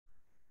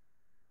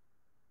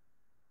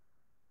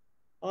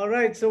All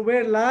right, so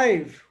we're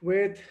live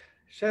with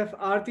Chef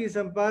Aarthi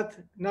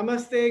Sampath.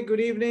 Namaste, good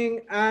evening,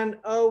 and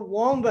a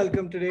warm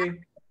welcome today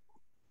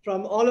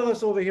from all of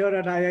us over here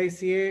at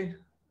IICA.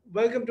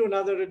 Welcome to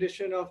another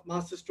edition of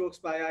Master Strokes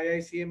by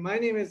IICA. My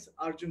name is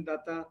Arjun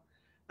Datta,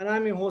 and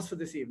I'm your host for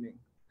this evening.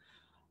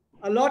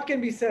 A lot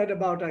can be said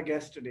about our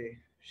guest today.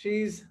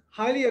 She's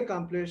highly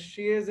accomplished.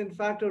 She is, in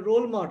fact, a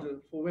role model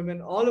for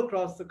women all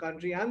across the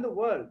country and the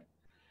world.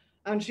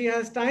 And she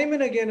has time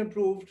and again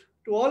proved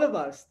to all of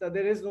us that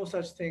there is no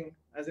such thing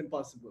as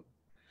impossible.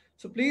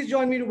 So please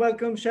join me to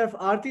welcome Chef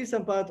Aarthi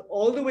Sampath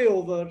all the way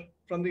over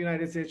from the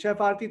United States. Chef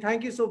Aarthi,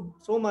 thank you so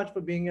much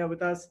for being here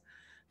with us.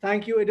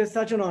 Thank you. It is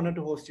such an honor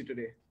to host you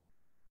today.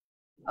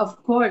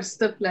 Of course,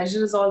 the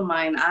pleasure is all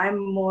mine. I'm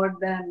more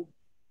than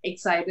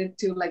excited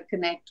to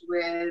connect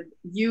with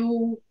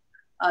you.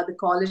 The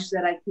college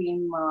that I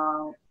came,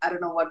 I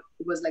don't know what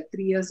it was, like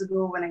 3 years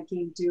ago when I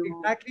came to.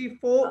 Exactly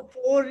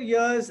four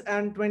years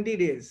and 20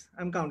 days.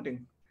 I'm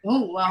counting.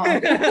 Oh, wow.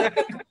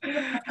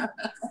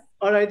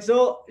 All right.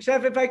 So,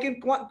 Chef, if I can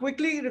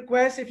quickly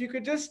request if you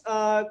could just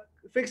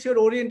fix your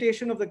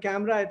orientation of the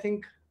camera, I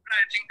think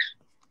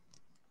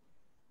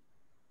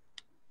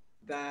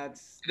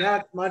that's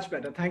much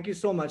better. Thank you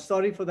so much.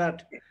 Sorry for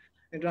that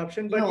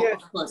interruption. But No,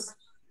 yes, of course.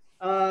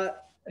 uh,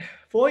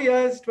 4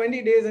 years,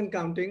 20 days and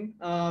counting.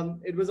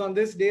 It was on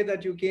this day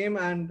that you came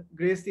and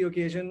graced the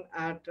occasion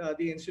at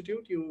the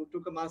Institute. You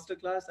took a master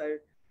class.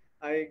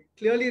 I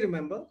clearly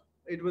remember.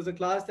 It was a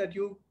class that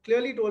you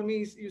clearly told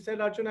me, you said,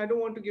 Arjun, I don't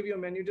want to give you a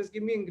menu. Just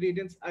give me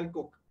ingredients. I'll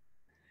cook.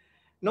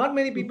 Not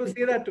many people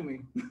say that to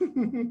me.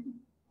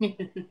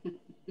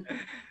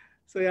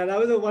 So yeah, that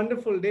was a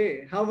wonderful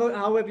day. How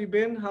have you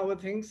been? How are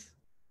things?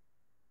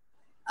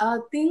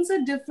 Things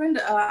are different.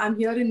 I'm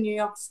here in New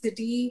York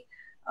City.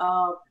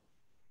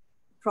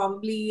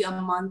 Probably a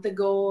month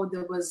ago,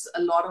 there was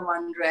a lot of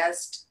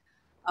unrest.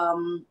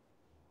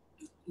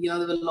 There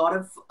were a lot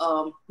of,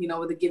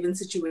 with the given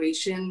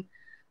situation,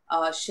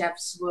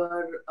 chefs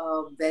were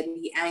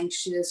very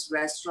anxious.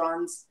 A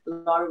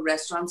lot of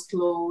restaurants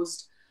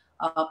closed.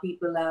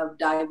 People have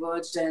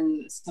diverged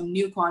and some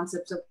new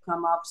concepts have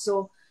come up.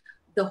 So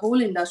the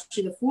whole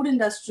industry, the food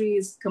industry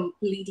is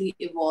completely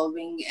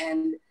evolving,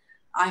 and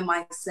I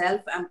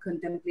myself am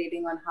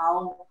contemplating on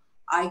how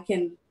I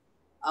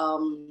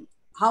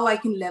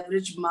can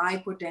leverage my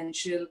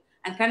potential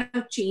and kind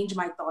of change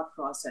my thought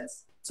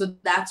process. So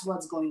that's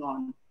what's going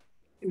on.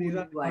 These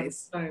are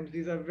times.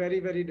 These are very,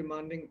 very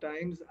demanding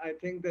times. I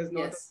think there's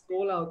not a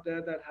soul out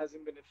there that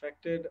hasn't been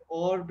affected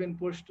or been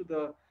pushed to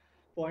the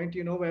point,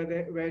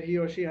 where he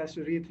or she has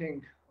to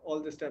rethink all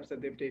the steps that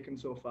they've taken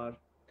so far.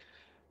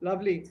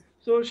 Lovely.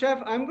 So,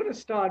 Chef, I'm going to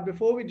start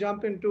before we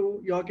jump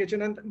into your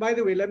kitchen. And by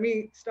the way, let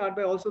me start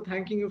by also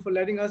thanking you for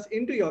letting us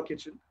into your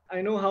kitchen.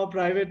 I know how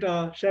private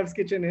Chef's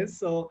kitchen is,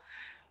 so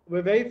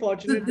we're very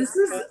fortunate.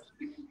 So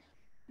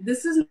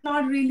this is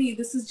not really.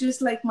 This is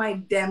just like my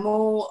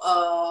demo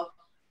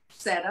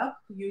setup.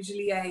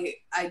 Usually,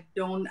 I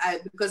don't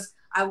because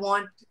I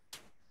want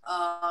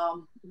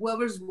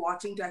whoever's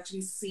watching to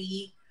actually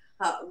see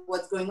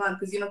what's going on,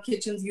 because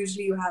kitchens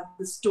usually you have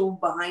the stove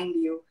behind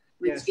you,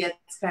 which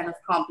gets kind of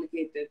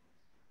complicated.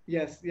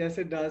 Yes,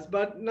 it does.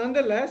 But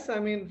nonetheless, I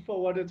mean, for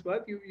what it's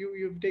worth,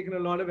 you've taken a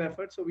lot of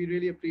effort, so we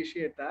really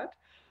appreciate that.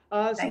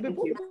 So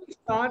before we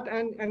start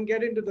and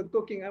get into the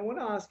cooking, I want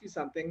to ask you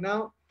something.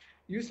 Now,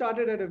 you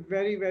started at a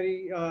very,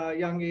 very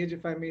young age,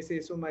 if I may say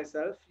so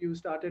myself. You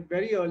started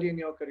very early in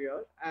your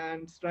career,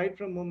 and right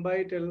from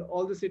Mumbai till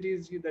all the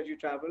cities that you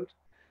traveled.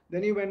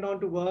 Then you went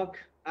on to work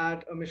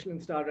at a Michelin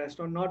star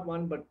restaurant, not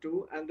one but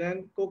two, and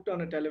then cooked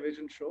on a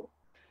television show.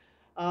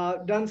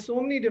 Done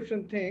so many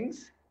different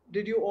things.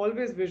 Did you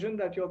always vision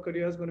that your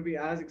career is going to be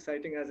as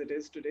exciting as it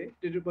is today?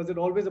 Was it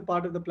always a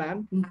part of the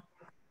plan?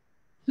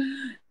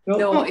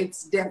 No, I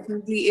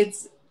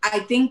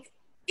think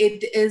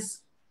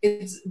it's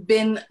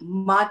been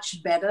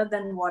much better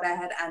than what I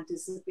had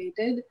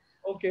anticipated.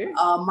 Okay.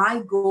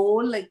 My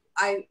goal, like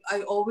I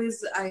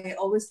always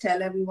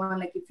tell everyone,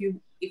 like if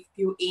you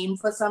aim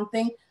for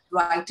something,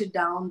 write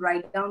down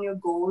your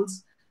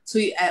goals. So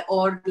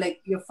or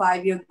like your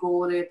 5-year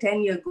goal or your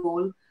 10-year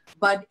goal,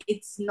 but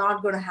it's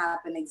not going to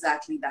happen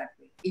exactly that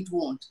way. It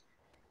won't.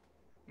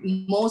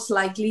 Most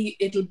likely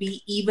it'll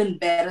be even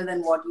better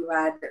than what you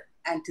had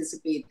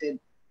anticipated.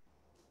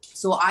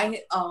 So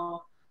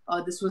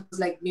this was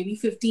like maybe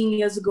 15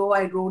 years ago,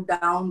 I wrote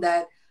down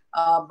that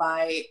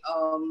by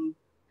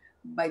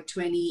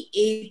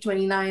 28,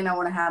 29, I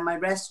want to have my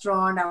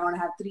restaurant. I want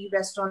to have 3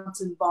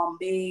 restaurants in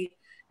Bombay,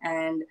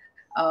 and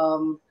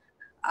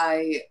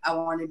I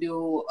want to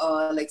do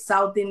like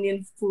South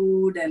Indian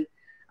food, and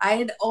I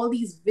had all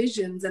these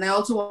visions, and I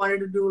also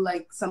wanted to do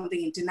like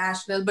something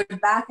international. But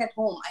back at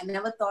home, I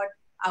never thought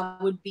I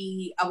would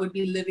be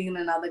living in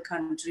another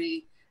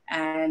country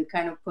and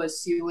kind of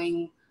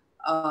pursuing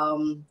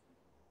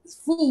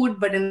food,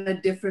 but in a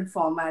different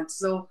format.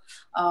 So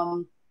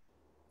I'm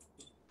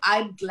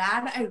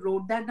glad I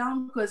wrote that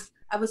down, because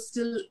I'm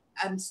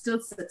still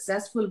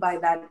successful by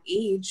that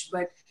age,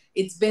 but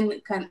it's been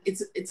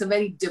it's a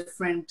very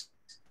different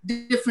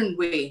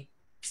way.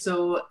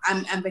 So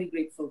I'm very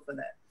grateful for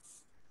that.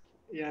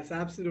 Yes,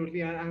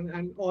 absolutely.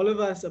 And all of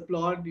us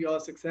applaud your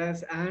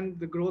success and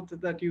the growth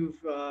that you've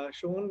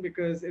shown,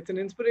 because it's an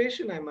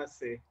inspiration, I must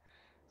say.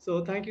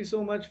 So thank you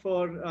so much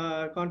for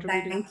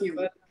contributing Thank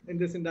you. in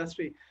this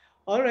industry.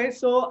 All right,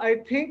 so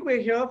I think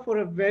we're here for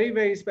a very,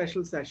 very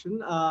special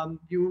session.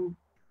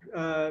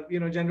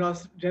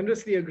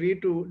 Generously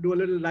agreed to do a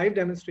little live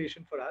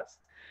demonstration for us.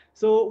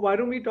 So why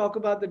don't we talk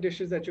about the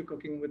dishes that you're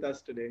cooking with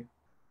us today?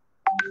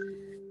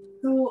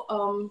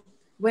 So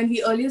when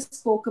we earlier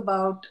spoke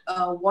about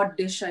what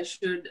dish I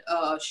should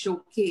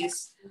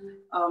showcase,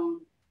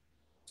 um,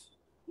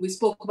 we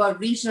spoke about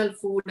regional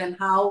food and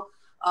how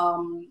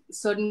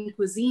certain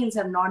cuisines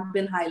have not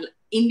been high.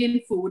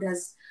 Indian food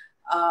has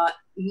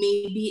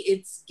maybe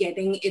it's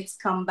getting its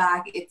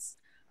comeback. It's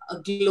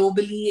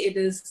globally it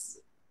is,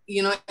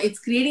 it's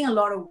creating a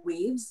lot of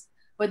waves,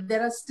 but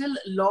there are still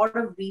a lot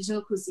of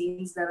regional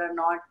cuisines that are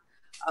not,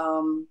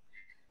 um,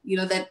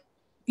 that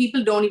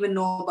people don't even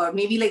know about.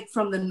 Maybe like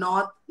from the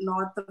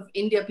north of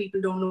India, people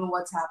don't know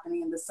what's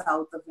happening in the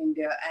south of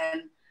India,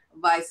 and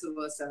vice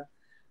versa.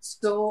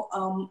 So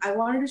I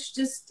wanted to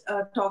just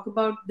talk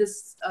about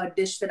this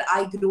dish that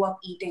I grew up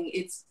eating.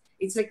 It's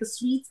like a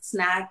sweet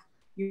snack.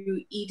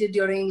 You eat it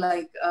during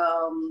like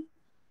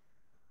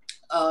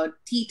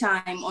tea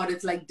time, or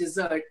it's like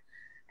dessert.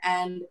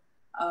 And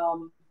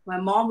my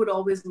mom would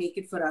always make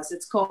it for us.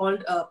 It's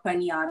called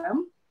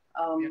Paniyaram.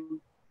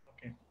 Um,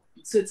 Okay.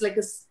 so it's like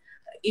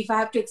if I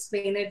have to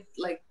explain it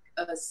like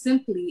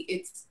simply,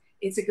 it's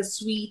like a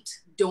sweet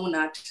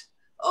donut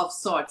of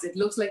sorts. It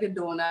looks like a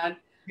donut,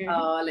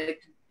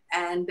 like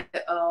and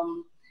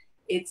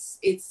it's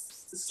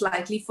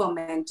slightly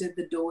fermented,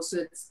 the dough,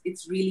 so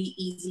it's really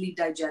easily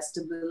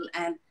digestible.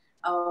 And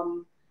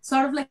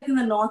sort of like in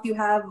the north, you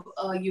have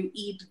you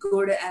eat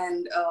good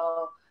and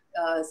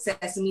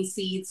sesame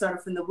seeds sort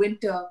of in the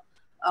winter,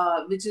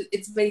 which is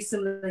it's very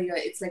similar here.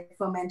 It's like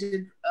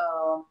fermented.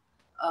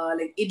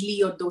 Like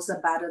idli or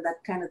dosa batter,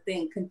 that kind of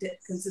thing,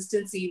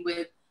 consistency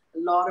with a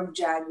lot of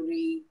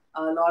jaggery,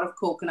 a lot of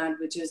coconut,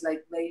 which is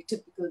like very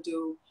typical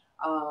to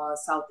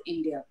South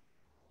India.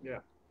 Yeah.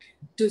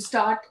 To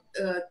start,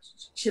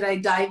 should I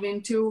dive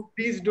into?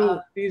 Please do.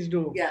 Please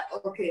do. Yeah,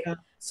 okay. Yeah.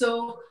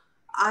 So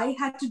I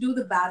had to do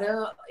the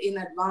batter in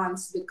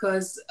advance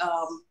because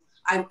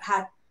I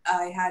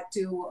had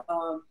to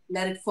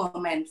let it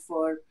ferment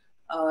for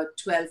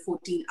 12,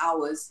 14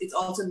 hours. It's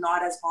also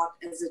not as hot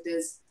as it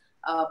is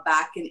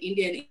back in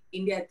India. In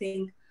India, I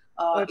think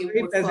It's it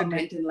very would pleasant.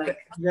 ferment in like.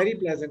 Very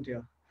pleasant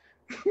here.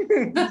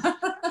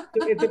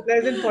 It's a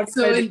pleasant 45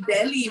 So in degrees.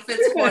 Delhi, if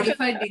it's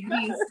 45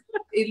 degrees,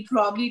 it'll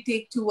probably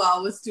take 2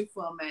 hours to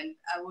ferment.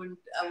 I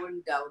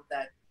wouldn't doubt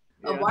that.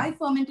 Yeah. Why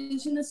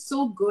fermentation is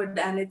so good,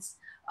 and it's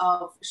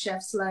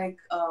chefs like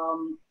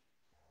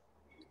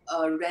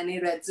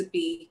Rene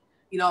Redzepi,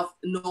 of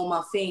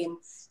Noma fame.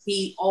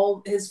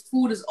 His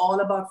food is all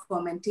about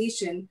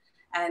fermentation,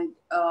 and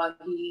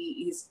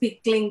he's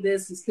pickling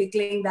this, he's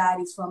pickling that,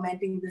 he's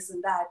fermenting this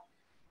and that.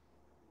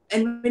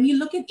 And when you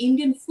look at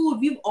Indian food,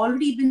 we've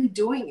already been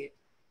doing it.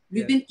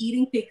 We've been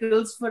eating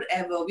pickles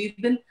forever. We've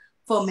been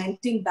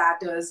fermenting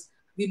batters.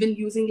 We've been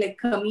using like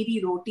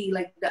kamiri roti,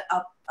 like the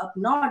up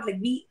north.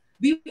 Like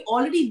we've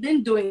already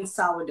been doing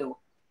sourdough,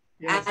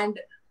 Yes. and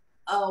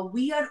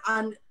we are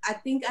on. I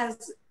think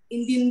as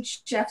Indian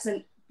chefs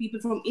and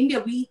people from India,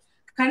 we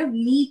kind of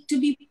need to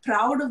be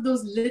proud of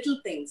those little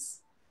things.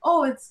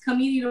 Oh, it's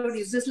kamiri roti.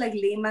 It's just like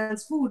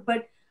layman's food.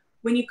 But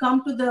when you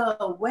come to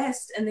the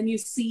West and then you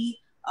see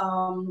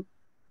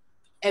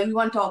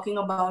everyone talking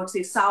about,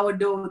 say,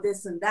 sourdough,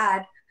 this and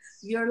that,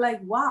 you're like,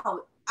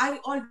 wow, I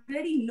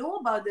already know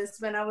about this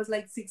when I was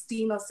like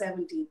 16 or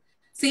 17.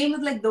 Same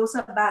with like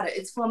dosa batter.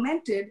 It's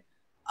fermented.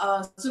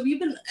 So we've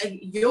been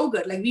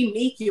yogurt, like we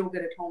make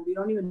yogurt at home. We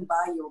don't even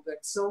buy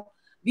yogurt. So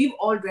we've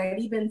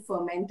already been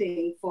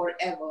fermenting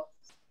forever.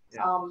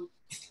 Yeah.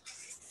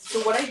 So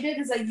what I did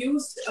is I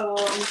used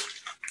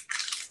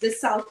the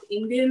South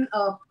Indian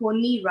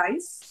ponni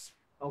rice.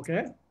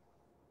 Okay.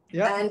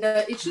 Yeah. And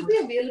it should be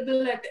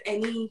available at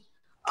any,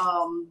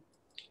 I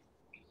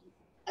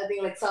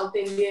think like South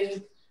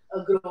Indian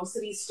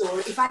grocery store.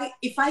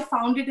 If I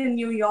found it in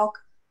New York,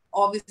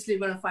 obviously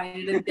we're gonna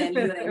find it in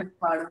Delhi or any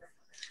part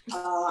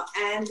of.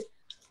 And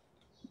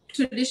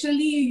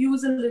traditionally you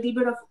use a little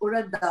bit of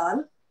urad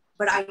dal,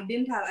 but I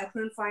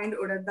couldn't find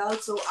urad dal,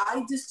 so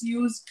I just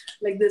used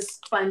like this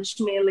punch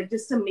meal, like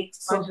just a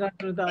mix of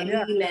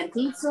any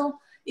lentil. So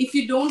if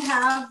you don't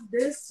have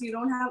this, you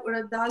don't have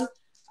urad dal,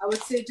 I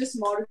would say just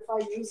modify,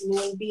 use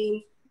mung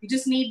bean. You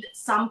just need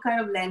some kind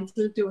of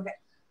lentil to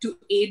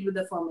aid with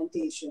the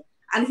fermentation.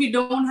 And if you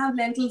don't have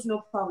lentils,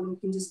 no problem. You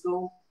can just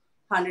go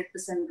 100%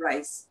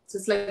 rice. So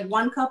it's like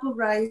 1 cup of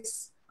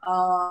rice,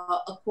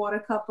 a quarter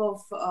cup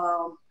of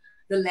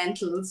the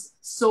lentils,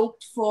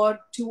 soaked for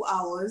 2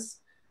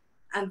 hours.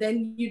 And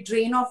then you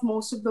drain off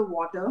most of the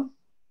water.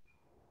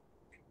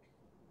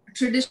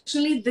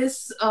 Traditionally,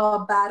 this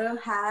batter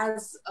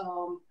has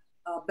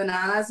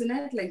bananas in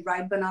it, like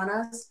ripe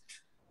bananas.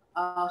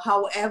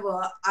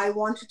 However, I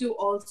wanted to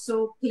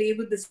also play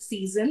with the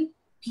season.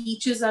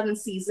 peaches are in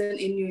season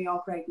in New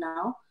York right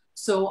now.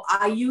 So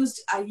I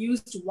used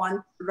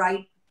one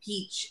ripe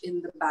peach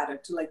in the batter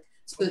to like,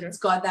 so it's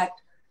got that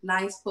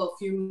nice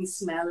perfumey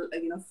smell,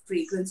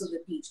 fragrance of the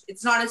peach.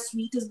 It's not as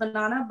sweet as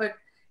banana, but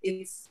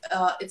it's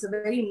a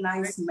very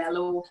nice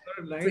mellow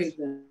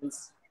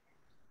fragrance.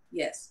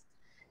 Yes,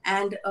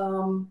 and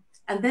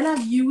then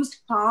I've used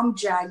palm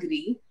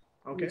jaggery,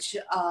 which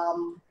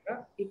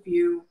if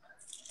you,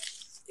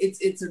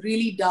 it's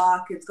really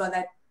dark. It's got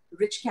that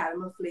rich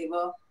caramel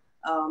flavor.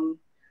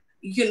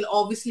 You can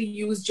obviously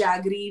use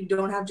jaggery. If you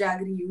don't have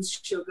jaggery, use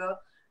sugar.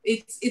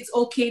 It's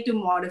okay to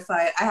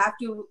modify. I have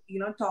to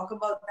talk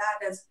about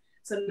that as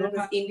sometimes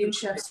as Indian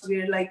chefs,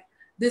 we're like,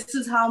 this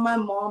is how my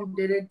mom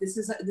did it. This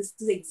is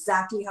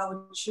exactly how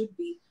it should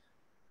be.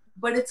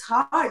 But it's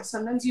hard.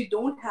 Sometimes you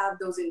don't have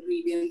those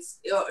ingredients.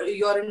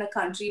 You're in a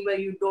country where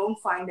you don't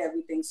find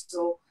everything.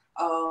 So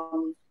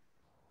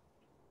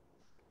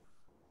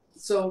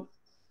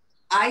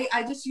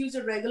I just use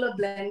a regular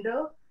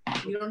blender.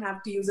 You don't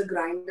have to use a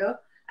grinder,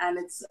 and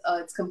it's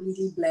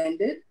completely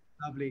blended.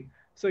 Lovely.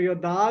 So your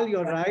dal,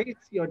 your rice,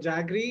 your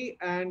jaggery,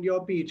 and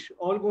your peach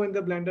all go in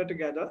the blender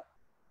together.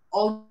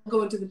 All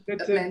go into the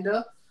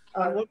blender.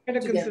 What kind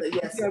of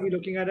consistency are we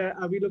looking at?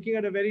 Are we looking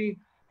at a very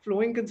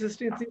flowing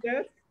consistency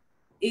there?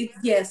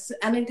 Yes,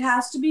 and it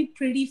has to be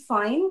pretty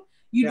fine.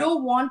 You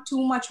don't want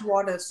too much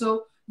water,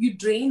 so you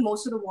drain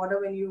most of the water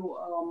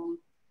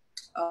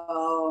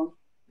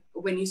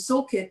when you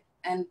soak it,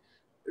 and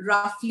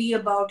roughly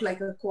about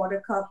like a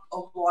quarter cup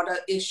of water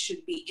ish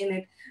should be in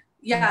it.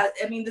 Yeah,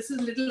 I mean, this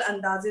is little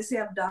andaze se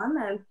I've done,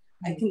 and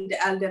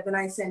when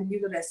I send you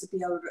the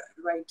recipe, I'll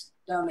write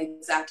down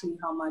exactly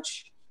how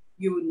much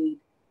you need.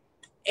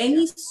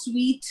 Any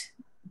sweet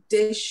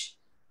dish,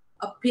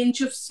 a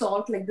pinch of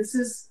salt, like this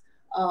is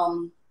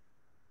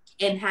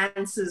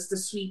enhances the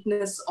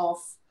sweetness of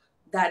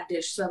that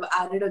dish. So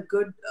I've added a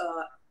good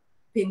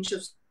pinch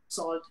of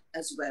salt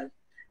as well.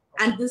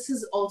 And this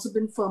has also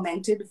been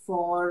fermented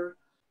for,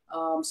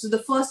 so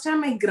the first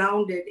time I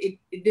ground it,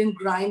 it didn't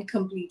grind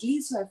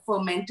completely. So I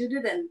fermented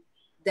it and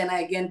then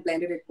I again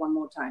blended it one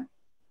more time.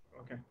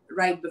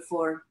 Right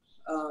before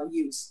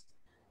use.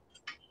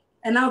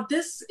 And now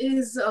this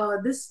is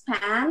this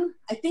pan.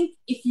 I think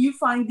if you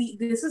find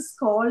this is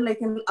called like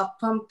an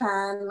appam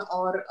pan,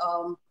 or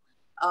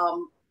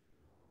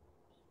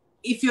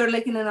if you're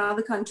like in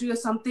another country or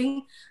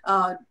something,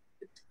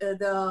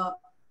 the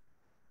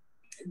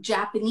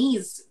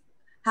Japanese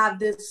have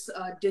this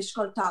dish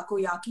called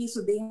takoyaki.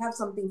 So they have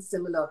something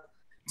similar.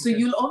 So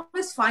you'll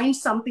always find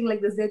something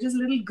like this. They're just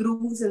little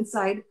grooves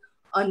inside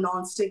a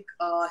non-stick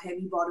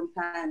heavy bottom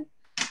pan.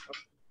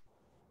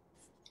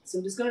 So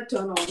I'm just going to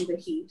turn on the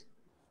heat.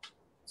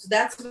 So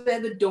that's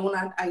where the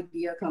donut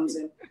idea comes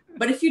in.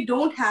 But if you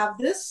don't have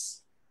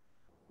this,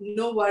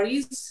 no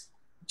worries.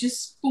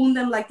 Just spoon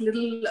them like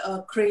little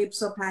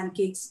crepes or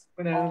pancakes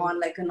on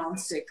like a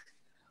non-stick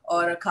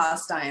or a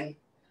cast iron.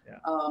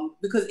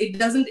 Because it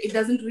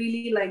doesn't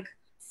really like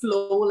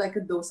flow like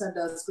a dosa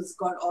does, because it's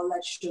got all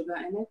that sugar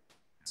in it.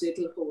 So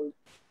it'll hold.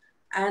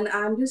 And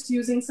I'm just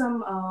using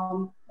some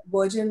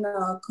virgin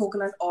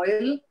coconut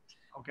oil.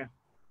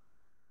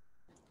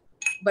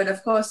 But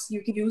of course,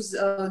 you can use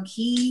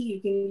ghee,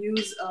 you can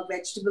use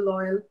vegetable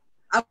oil.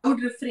 I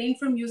would refrain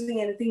from using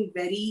anything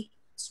very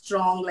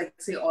strong, like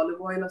say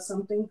olive oil or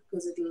something,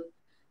 because it'll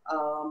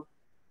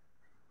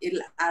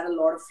add a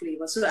lot of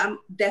flavor. So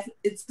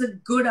it's a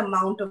good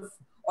amount of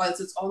oil,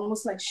 so it's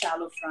almost like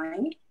shallow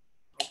frying.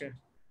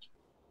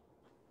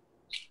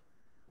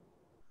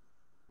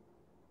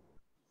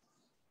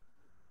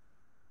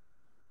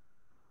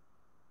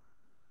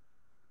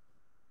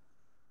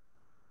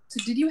 So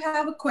did you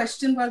have a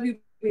question while we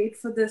wait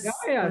for this?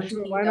 Yeah,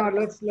 sure. Why not?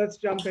 Let's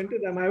jump into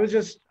them. I was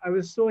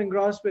so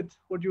engrossed with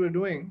what you were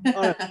doing.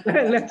 All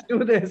right, let's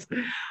do this.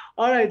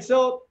 All right.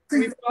 So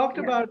we've talked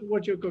about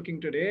what you're cooking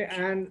today,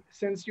 and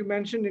since you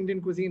mentioned Indian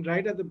cuisine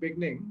right at the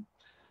beginning,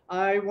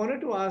 I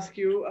wanted to ask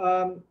you,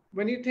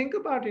 when you think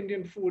about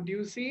Indian food, do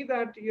you see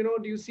that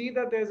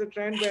there's a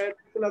trend where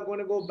people are going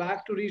to go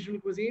back to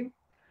regional cuisine?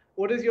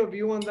 What is your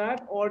view on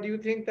that? Or do you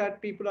think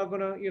that people are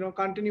going to,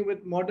 continue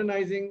with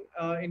modernizing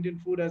Indian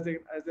food, as they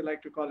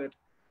like to call it?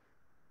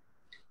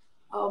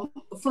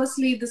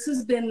 Firstly, this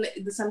has been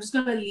this. I'm just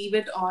going to leave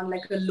it on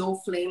like a low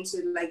flame, so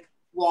it like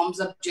warms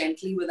up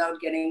gently without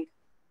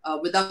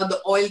the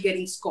oil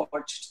getting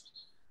scorched.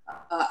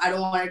 I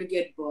don't want it to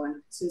get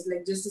burned. So it's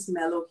like just this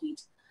mellow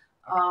heat.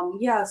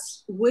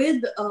 Yes,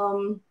 with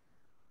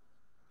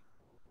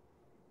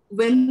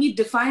when we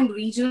define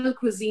regional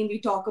cuisine, we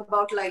talk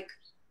about like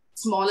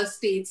smaller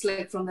states,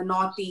 like from the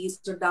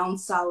Northeast or down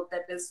south,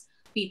 that is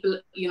people,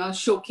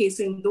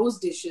 showcasing those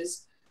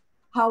dishes.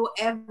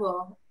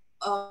 However,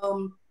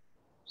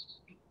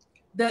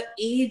 the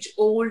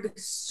age-old,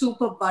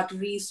 super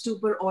buttery,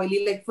 super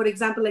oily, like for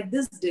example, like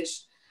this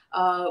dish,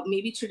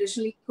 maybe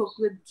traditionally cooked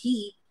with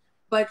ghee,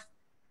 but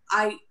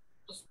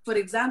for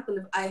example,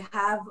 if I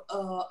have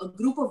a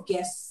group of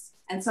guests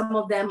and some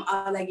of them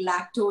are like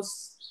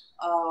lactose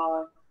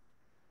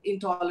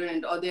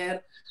intolerant, or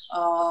they're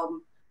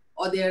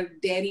or they're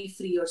dairy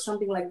free or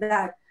something like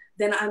that,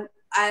 then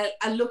I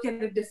look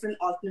at a different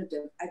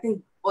alternative. I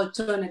think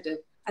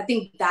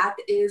that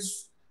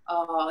is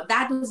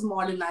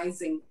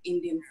modernizing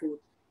Indian food,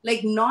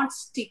 like not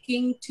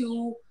sticking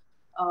to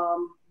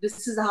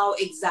this is how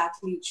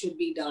exactly it should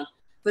be done.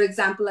 For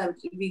example,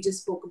 we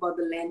just spoke about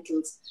the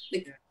lentils.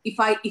 Like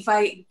if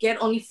I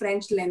get only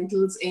French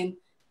lentils in,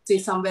 say,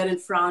 somewhere in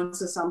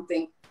France or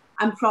something,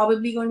 I'm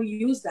probably going to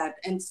use that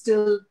and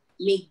still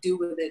make do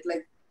with it.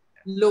 Like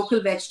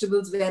local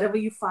vegetables wherever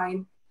you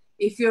find.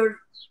 If you're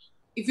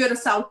a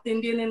South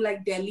Indian in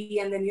like Delhi,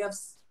 and then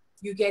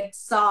you get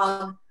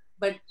saag,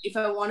 but if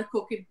I want to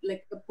cook it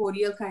like a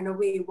poriyal kind of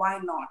way, why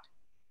not?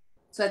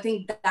 So I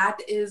think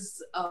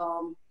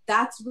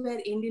that's where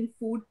Indian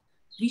food,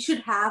 we should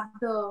have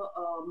the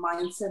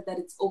mindset that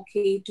it's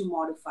okay to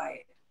modify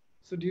it.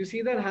 So do you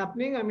see that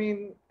happening? I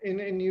mean, in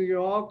New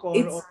York, or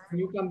It's when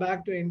you come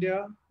back to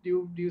India,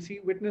 do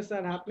you witness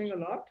that happening a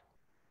lot?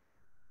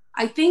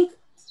 I think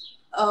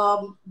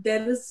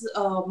there is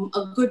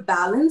a good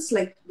balance,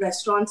 like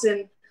restaurants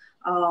in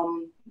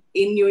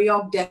New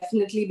York,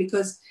 definitely,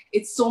 because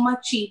it's so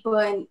much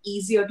cheaper and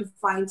easier to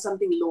find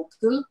something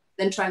local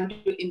than trying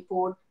to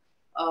import.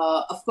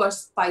 Of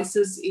course,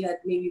 spices, yeah, it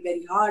may be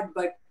very hard,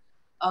 but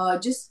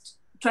just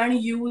trying to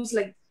use,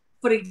 like,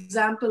 for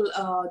example,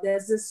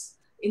 there's this,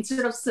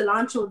 instead of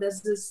cilantro,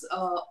 there's this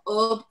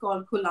herb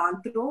called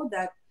culantro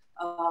that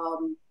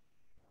um,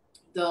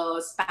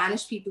 the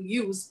Spanish people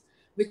use,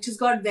 which has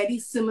got very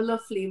similar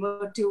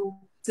flavor to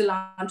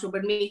cilantro,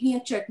 but making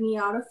a chutney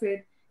out of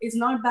it is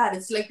not bad.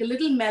 It's like a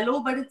little mellow,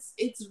 but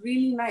it's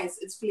really nice.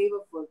 It's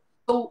flavorful.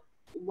 So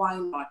why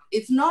not?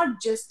 It's not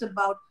just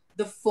about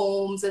the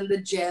foams and the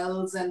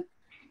gels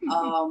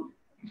um,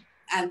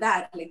 and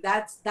that. Like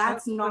that's I'm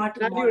not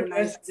glad you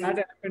addressed modernizing.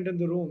 that element in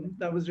the room.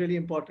 That was really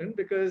important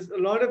because a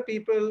lot of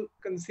people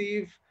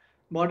conceive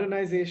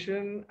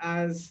modernization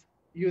as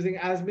using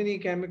as many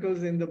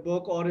chemicals in the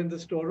book or in the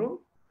storeroom,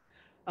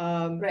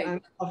 Right,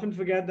 and often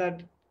forget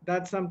that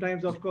that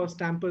sometimes, of course,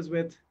 tampers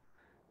with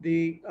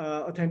the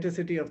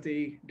authenticity of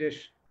the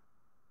dish.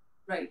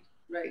 right,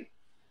 right.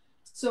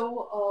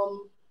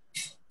 So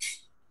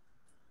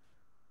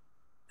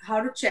how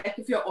to check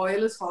if your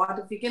oil is hot?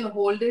 If you can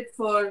hold it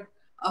for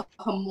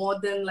more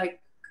than like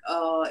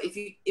if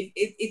you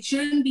if it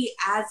shouldn't be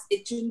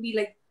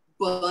like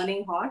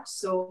burning hot.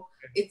 So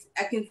it's,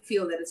 I can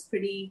feel that it's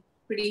pretty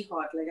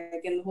hot. Like I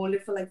can hold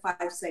it for like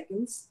 5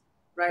 seconds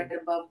right Okay.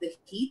 above the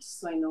heat,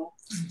 so I know.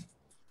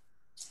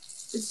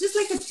 It's just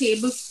like a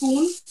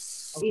tablespoon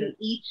Okay. in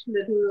each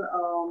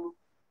little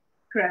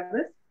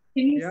crevice.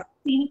 Can you Yeah.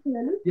 see me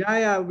clearly?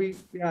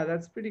 Yeah.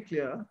 That's pretty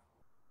clear.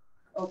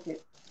 Okay.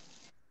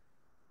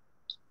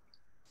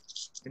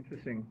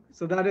 Interesting.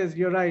 So that is,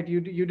 you're right.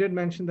 You did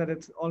mention that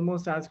it's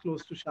almost as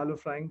close to shallow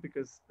frying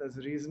because there's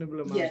a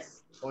reasonable amount of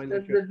Yes, oil that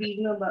there's you're a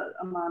reasonable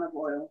amount of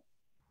oil.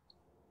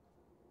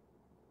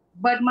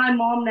 But my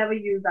mom never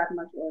used that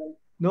much oil.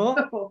 No?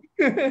 So,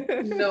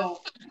 no,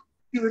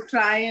 she would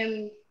try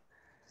and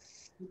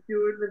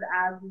do it with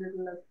as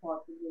little as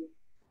possible.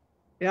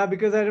 Yeah,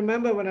 because I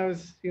remember when I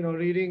was,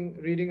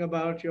 reading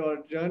about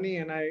your journey,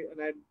 and I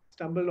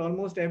stumbled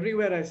almost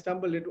everywhere I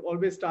stumbled. It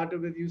always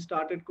started with you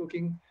started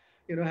cooking,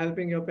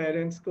 helping your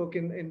parents cook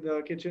in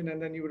the kitchen,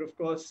 and then you would of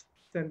course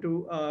send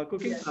to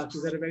cooking Yes.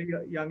 classes at a very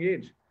young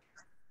age.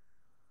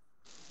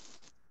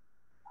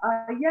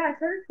 Yeah, I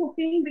started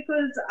cooking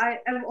because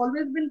I've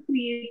always been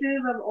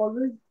creative. I've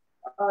always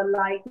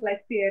liked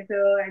like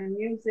theater and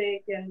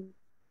music and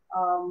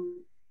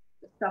um,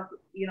 stuff,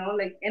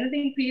 like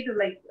anything creative,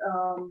 like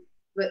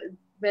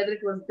whether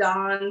it was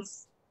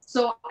dance.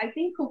 So I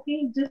think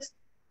cooking just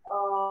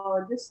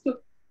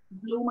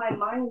blew my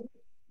mind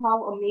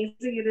how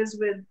amazing it is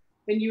with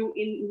when you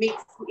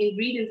mix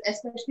ingredients,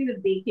 especially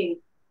with baking,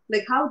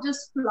 like how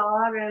just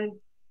flour and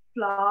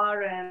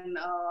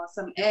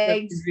some Just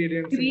eggs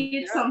ingredients and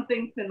create yeah,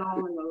 something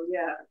phenomenal.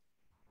 Yeah.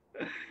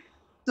 love.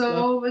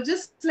 So we'll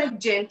just like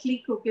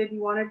gently cook it.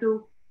 You want it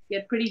to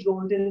get pretty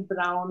golden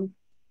brown,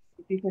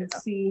 if you can Yeah.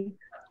 see.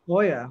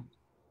 Oh yeah,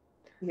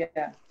 Yeah.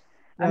 yeah.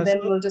 And So then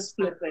we'll just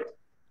flip it.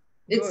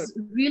 good. It's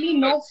really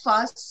no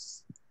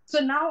fuss. So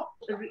now,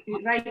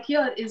 right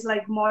here is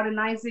like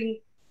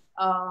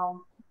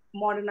um,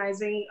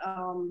 modernizing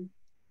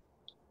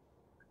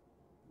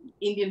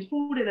Indian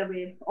food in a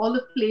way. All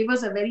the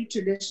flavors are very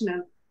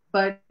traditional,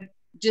 but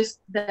just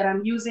that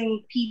I'm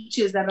using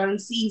peaches that are in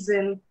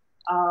season.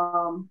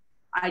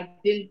 I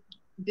didn't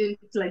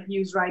like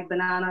use ripe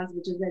bananas,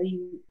 which is very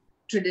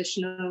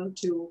traditional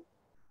to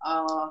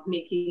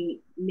making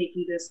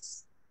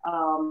this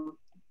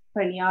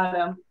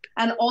paniyaram.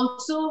 And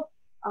also,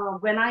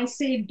 when I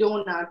say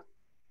donut,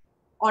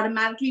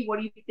 automatically, what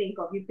do you think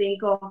of? You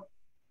think of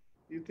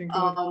You think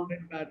of a um,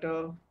 bread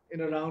batter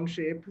in a round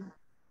shape.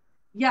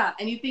 yeah,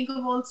 and you think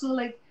of also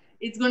like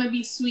it's going to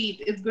be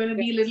sweet, it's going to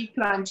be a little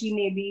crunchy,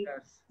 maybe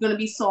Yes. going to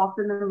be soft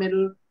in the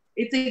middle.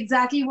 It's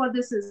exactly what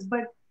this is,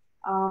 but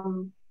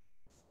um,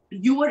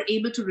 you were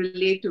able to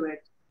relate to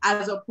it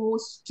as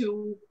opposed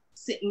to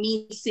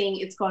me saying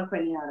it's called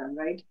paniyaram,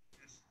 right?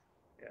 Yes.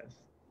 Yes.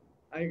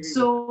 I agree with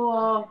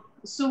that.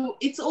 So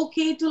it's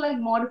okay to like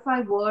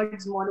modify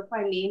words,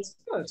 modify names,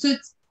 Good. so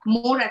it's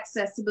more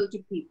accessible to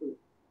people.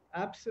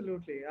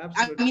 Absolutely, I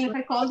absolutely. mean, if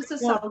I call this a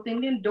Come South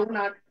Indian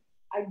donut,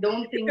 I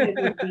don't think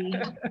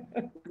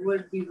it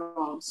would be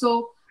wrong.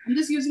 So I'm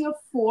just using a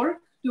fork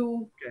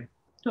to Okay.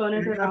 turn And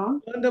it you have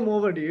around. to turn them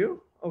over, do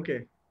you?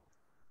 Okay.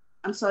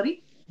 I'm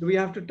sorry. Do we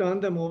have to turn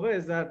them over?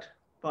 Is that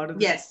part of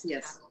this? Yes,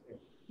 yes.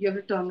 You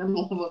have to turn them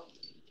over.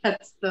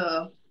 That's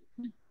the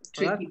Oh,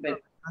 tricky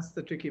bit. that's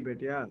the tricky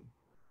bit. Yeah.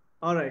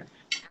 All right.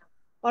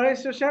 All right.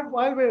 So, Chef,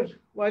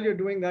 while you're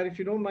doing that, if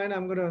you don't mind,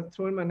 I'm gonna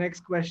throw in my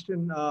next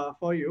question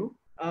for you.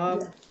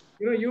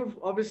 You've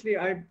obviously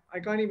I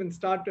can't even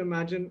start to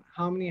imagine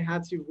how many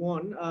hats you've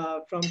worn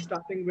from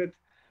starting with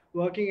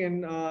working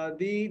in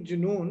the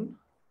Junoon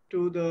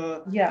to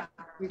the Yeah.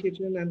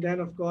 kitchen, and then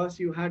of course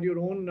you had your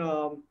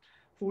own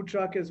food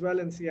truck as well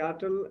in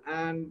Seattle,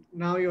 and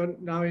now you're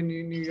now in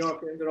New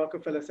York in the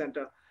Rockefeller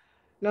Center.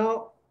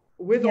 Now,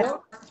 with Yeah.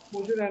 all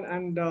exposure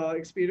and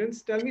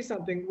experience, tell me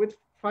something with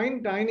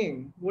fine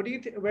dining. What do you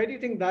where do you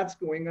think that's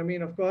going? I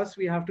mean, of course,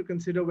 we have to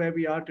consider where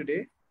we are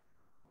today.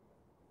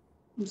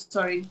 I'm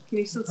sorry. Can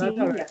you still see That's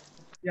all me? right.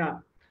 Yeah.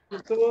 Yeah.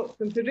 So,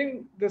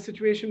 considering the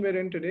situation we're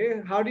in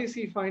today, how do you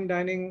see fine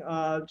dining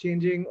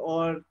changing,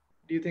 or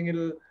do you think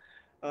it'll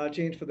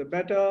change for the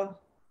better?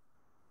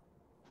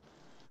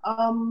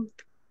 Um.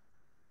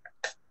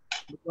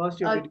 We lost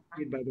your Uh. video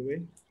feed, by the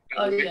way.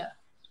 Yeah.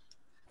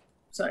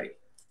 Sorry.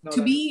 No, that's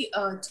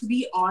To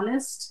be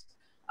honest,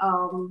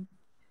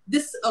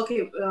 this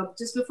okay.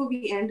 Just before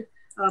we end,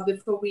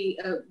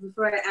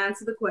 before I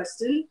answer the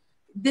question,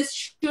 this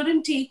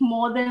shouldn't take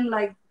more than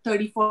like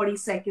 30-40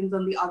 seconds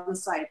on the other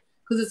side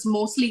because it's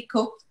mostly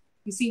cooked.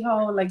 You see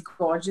how like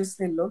gorgeous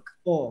they look?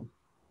 oh,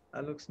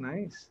 that looks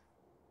nice.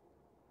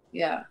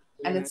 Yeah, Very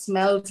and it nice.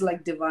 smells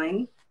like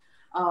divine.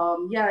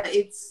 Yeah,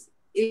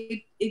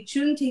 it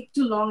shouldn't take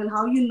too long. And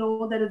how you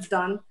know that it's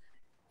done?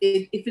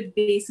 If it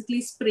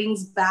basically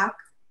springs back,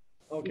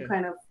 you Okay.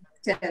 kind of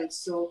tell.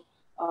 So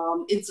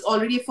it's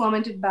already a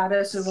fermented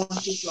batter, so it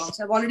won't take long.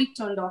 So I've already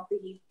turned off the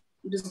heat.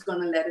 I'm just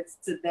gonna let it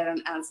sit there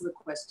and answer the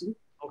question.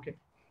 Okay.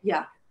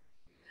 Yeah.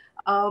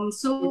 We're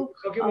So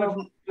talking about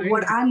fine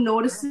what dining. I'm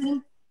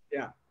noticing,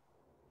 Yeah.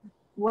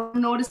 what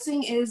I'm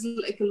noticing is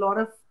like a lot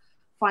of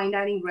fine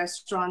dining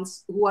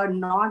restaurants who are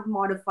not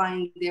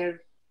modifying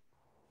their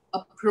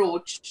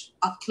approach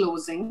are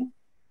closing.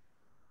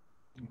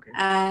 Okay.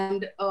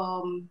 And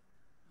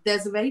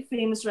there's a very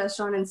famous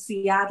restaurant in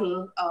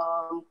Seattle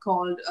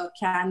called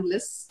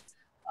Canlis.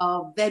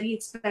 Very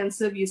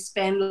expensive. You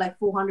spend like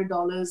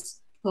 $400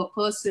 per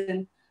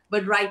person.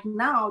 But right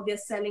now they're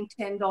selling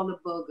 $10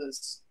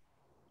 burgers.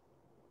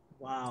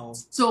 Wow.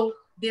 So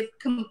they've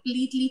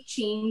completely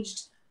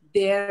changed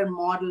their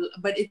model.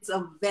 But it's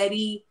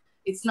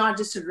not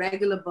just a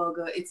regular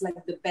burger. It's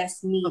like the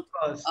best meat, Of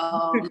course.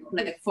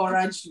 like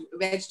forage,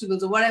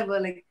 vegetables, or whatever,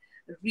 like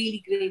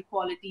really great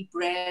quality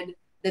bread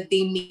that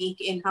they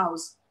make in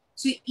house.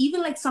 So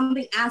even like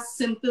something as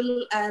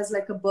simple as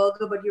like a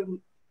burger, but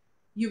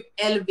you've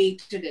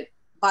elevated it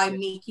by Yeah.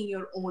 making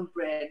your own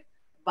bread,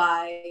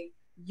 by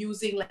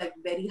using like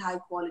very high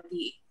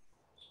quality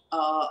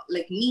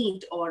like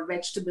meat or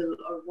vegetable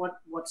or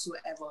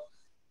whatsoever.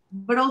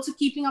 But also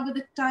keeping up with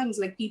the times,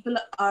 like people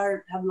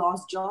have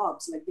lost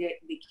jobs, like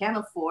they can't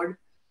afford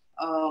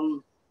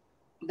um,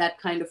 that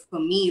kind of a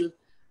meal.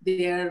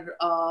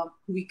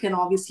 We can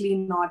obviously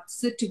not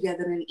sit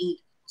together and eat.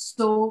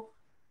 So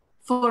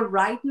for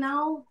right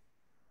now,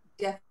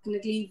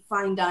 definitely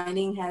fine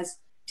dining has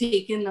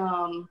taken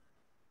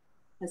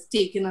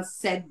a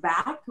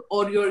setback,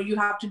 or you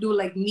have to do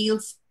like meal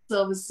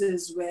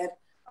services where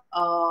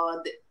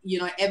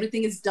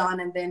everything is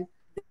done and then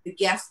the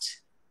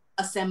guest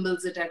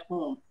assembles it at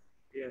home,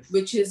 Yes.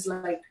 which is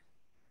like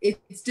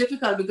it's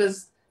difficult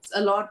because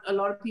a lot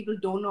of people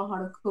don't know how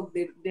to cook.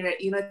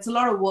 It's a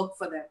lot of work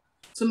for them.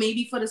 So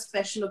maybe for a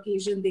special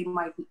occasion they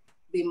might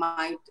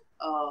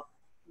uh,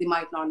 they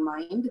might not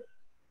mind.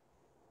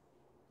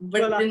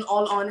 But Well, in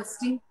all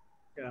honesty,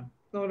 yeah.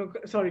 No, no,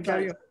 sorry, sorry,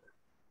 carry on.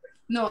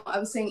 no, I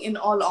was saying in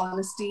all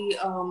honesty,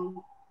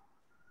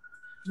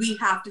 we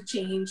have to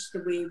change the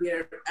way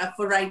we're.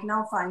 For right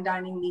now, fine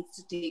dining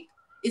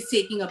is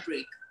taking a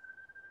break.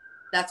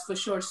 That's for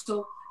sure.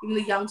 So even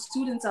the young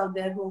students out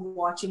there who are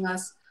watching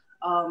us,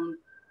 um,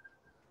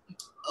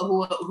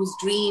 whose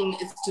dream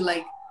is to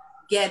like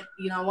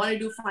I want to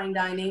do fine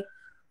dining.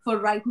 For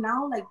right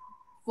now, like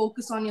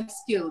focus on your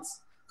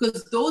skills,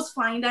 because those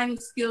fine dining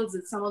skills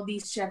that some of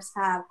these chefs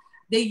have,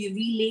 they're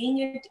relaying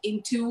it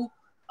into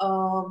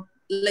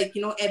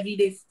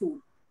everyday food.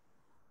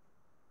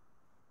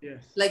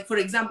 Yes. Like for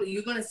example,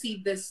 you're gonna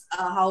see this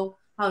how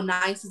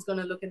nice it's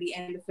gonna look at the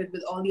end of it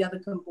with all the other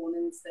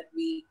components that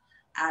we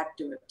add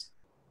to it.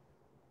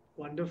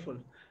 Wonderful.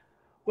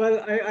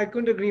 Well, I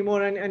couldn't agree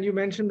more. And you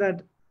mentioned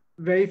that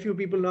very few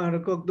people know how to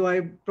cook, though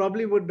I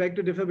probably would beg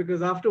to differ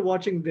because after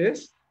watching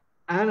this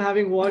and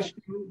having watched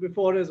you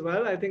before as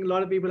well, I think a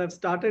lot of people have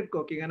started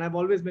cooking. And I've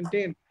always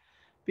maintained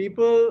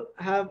People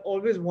have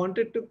always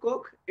wanted to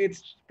cook.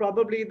 It's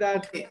probably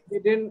that Okay.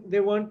 they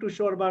weren't too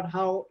sure about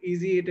how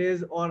easy it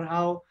is or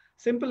how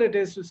simple it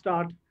is to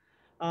start.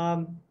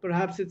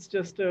 Perhaps it's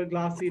just a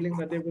glass ceiling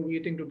that they were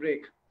waiting to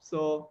break.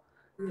 So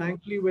Yeah.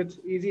 thankfully, with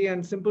easy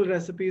and simple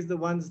recipes, the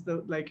ones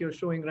like you're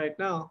showing right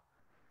now,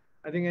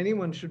 I think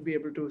anyone should be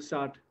able to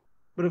start.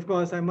 But of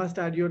course, I must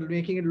add, you're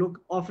making it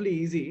look awfully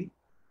easy,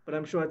 but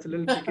I'm sure it's a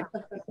little tricky.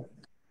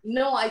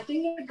 No, I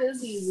think it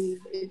is easy.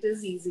 It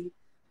is easy.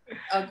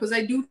 Because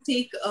I do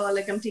take,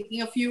 like I'm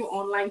taking a few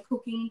online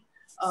cooking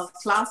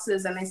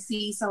classes, and I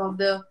see some of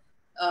the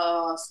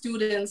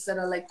students that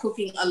are like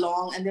cooking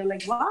along, and they're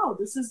like, wow,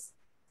 this is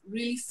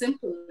really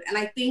simple. And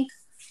I think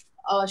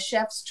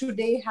chefs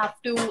today have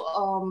to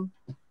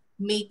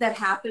make that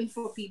happen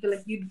for people.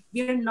 Like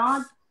we're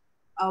not,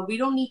 we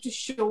don't need to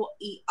show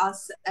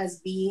us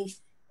as being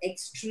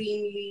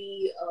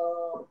extremely,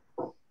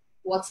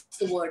 what's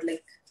the word,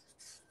 like,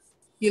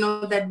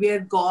 that we're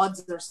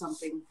gods or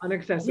something. Yeah,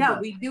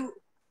 Unaccessible. we do.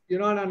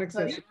 You're not Sorry.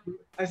 unaccessible.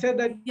 I said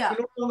that Yeah.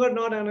 you're no longer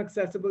not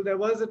unaccessible. There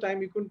was a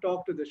time you couldn't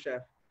talk to the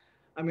chef.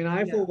 I mean,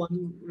 I Yeah. for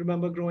one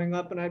remember growing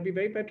up, and I'd be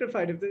very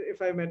petrified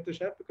if I met the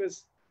chef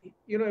because,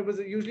 it was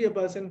usually a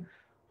person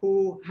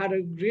who had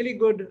a really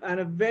good and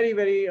a very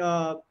very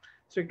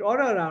strict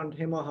aura around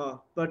him or her.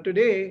 But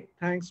today,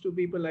 thanks to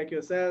people like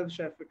yourself,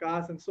 Chef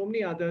Vikas, and so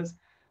many others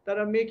that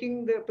are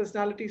making their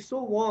personality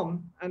so warm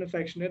and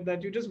affectionate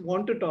that you just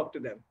want to talk to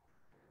them.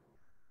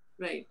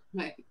 Right.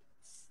 Right.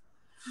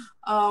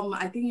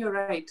 I think you're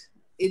right.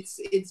 It's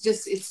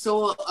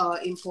so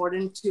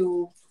important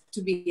to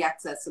be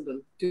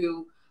accessible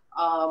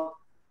uh,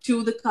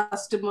 to the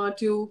customer,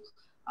 to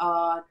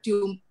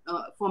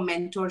for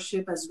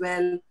mentorship as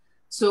well.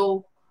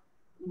 So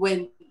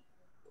when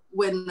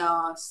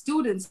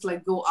students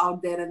like go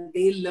out there and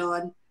they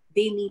learn,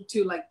 they need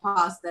to like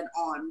pass that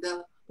on.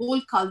 The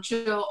whole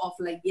culture of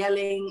like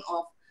yelling,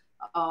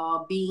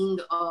 of being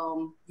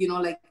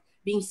like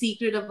being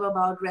secretive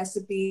about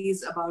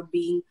recipes, about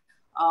being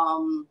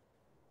um,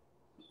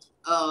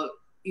 uh,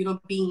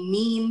 being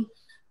mean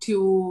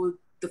to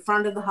the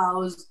front of the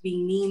house,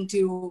 being mean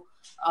to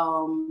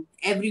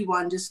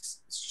everyone,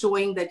 just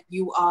showing that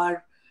you're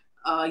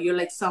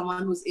like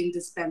someone who's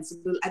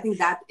indispensable. I think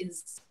that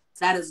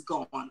is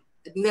gone.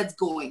 I think that's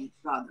going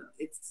rather.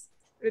 It's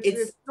It's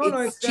it's no, no,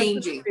 it's it's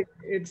definitely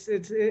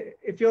changing.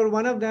 if you're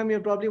one of them, you're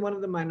probably one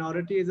of the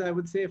minorities, I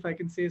would say, if I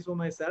can say so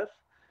myself,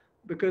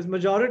 because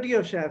majority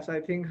of chefs, I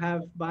think,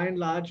 have by and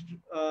large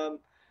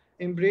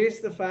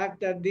embraced the fact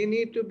that they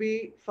need to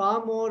be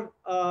far more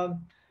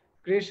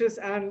gracious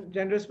and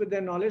generous with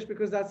their knowledge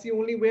because that's the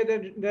only way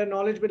that their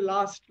knowledge will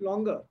last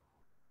longer.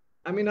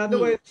 I mean, Hmm.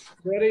 otherwise,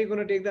 where are you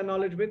going to take that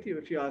knowledge with you,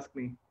 if you ask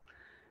me?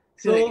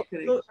 Correct.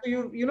 So, Correct. so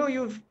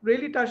you've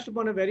really touched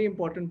upon a very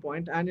important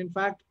point. And in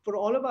fact, for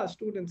all of our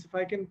students, if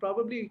I can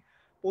probably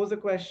pose a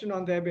question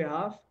on their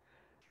behalf,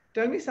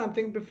 tell me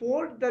something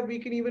before that we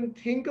can even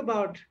think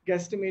about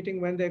guesstimating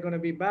when they're going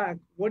to be back.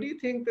 What do you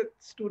think that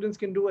students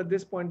can do at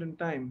this point in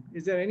time?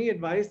 Is there any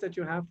advice that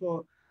you have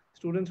for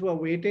students who are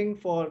waiting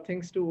for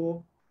things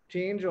to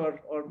change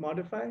or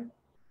modify?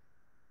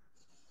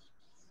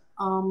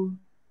 Um,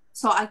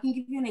 so I can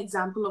give you an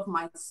example of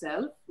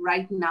myself.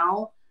 Right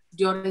now,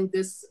 during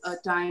this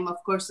time, of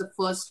course, the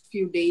first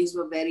few days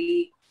were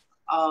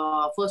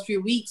first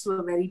few weeks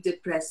were very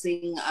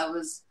depressing.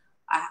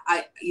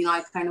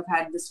 I kind of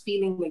had this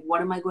feeling like,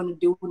 what am I going to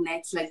do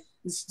next? Like,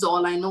 this is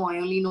all I know. I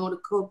only know to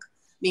cook.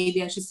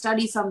 Maybe I should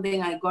study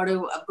something. I've got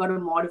to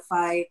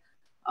modify.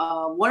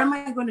 What am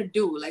I going to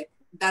do? Like,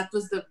 that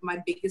was my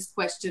biggest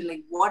question.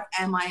 Like, what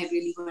am I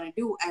really going to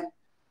do? And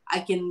I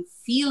can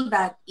feel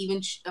that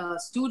even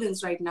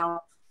students right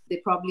now,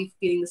 they're probably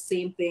feeling the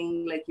same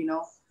thing. Like,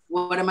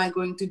 what am I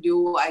going to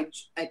do? I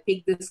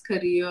picked this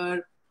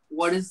career.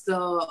 What's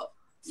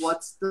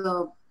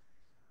the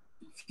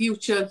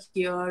future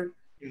here?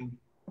 Yeah.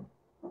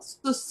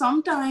 So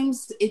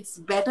sometimes it's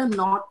better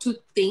not to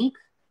think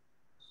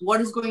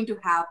what is going to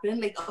happen.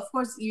 Like, of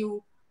course,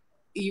 you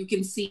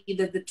can see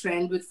that the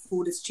trend with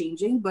food is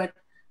changing, but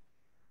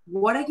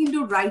what I can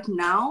do right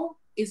now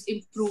is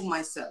improve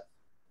myself.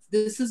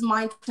 This is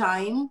my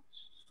time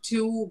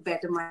to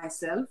better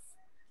myself.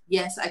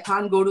 Yes, I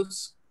can't go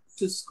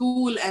to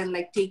school and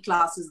like take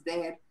classes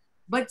there,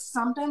 but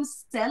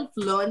sometimes self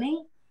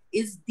learning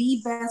is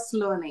the best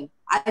learning.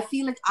 I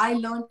feel like I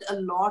learned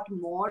a lot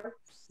more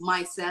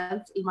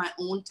myself in my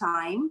own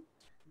time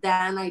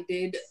than I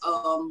did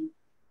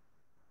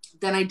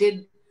than I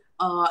did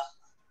uh,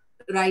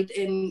 right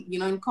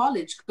in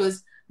college,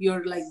 because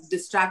you're like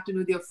distracted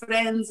with your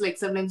friends. Like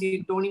sometimes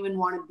you don't even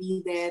want to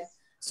be there.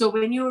 So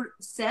when you're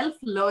self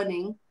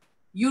learning,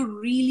 you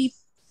really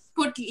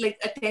put like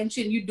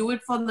attention. You do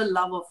it for the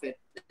love of it.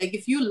 Like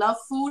if you love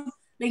food,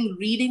 like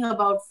reading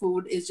about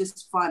food is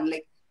just fun.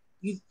 Like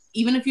you,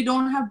 even if you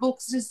don't have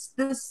books, just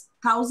there's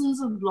thousands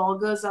of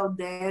bloggers out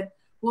there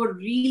who are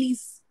really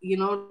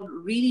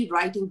really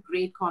writing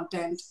great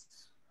content,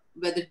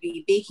 whether it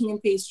be baking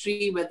and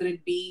pastry, whether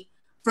it be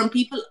from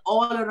people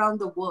all around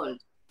the world,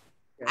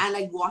 and Yes.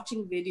 like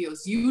watching videos.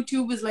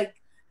 YouTube is like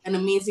an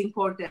amazing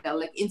portal.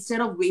 Like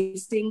instead of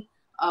wasting,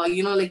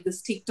 like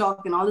this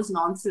TikTok and all this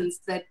nonsense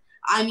that,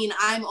 I mean,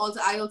 I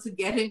also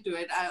get into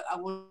it. I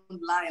won't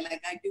lie.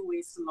 Like I do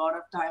waste a lot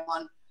of time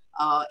on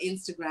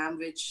Instagram,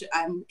 which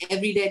I'm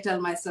every day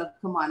tell myself,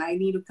 come on, I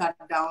need to cut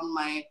down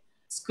my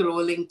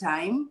scrolling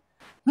time.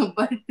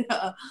 But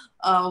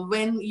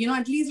when,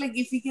 at least like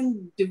if we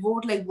can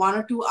devote like 1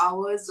 or 2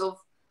 hours of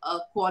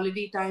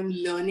quality time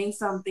learning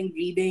something,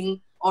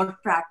 reading or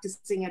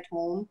practicing at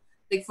home.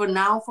 Like for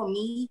now, for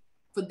me,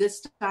 for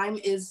this time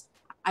is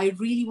I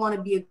really want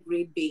to be a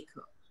great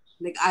baker.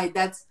 Like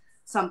that's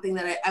something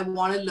that I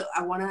want to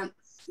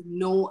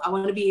know. I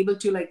want to be able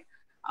to like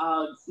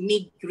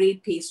make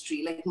great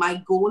pastry. Like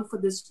my goal for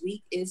this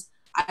week is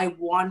I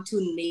want to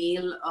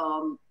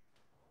nail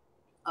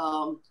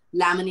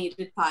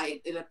laminated pie,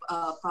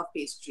 puff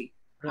pastry,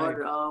 Right.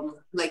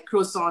 or like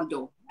croissant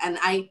dough. And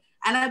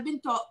I've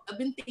been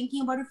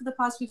thinking about it for the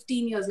past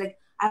 15 years. Like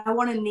I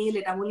want to nail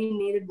it. I've only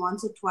made it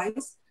once or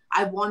twice.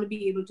 I want to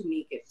be able to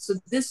make it. So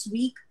this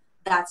week,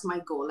 that's my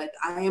goal. Like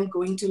I am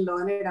going to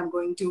learn it. I'm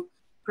going to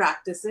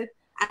practice it.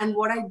 And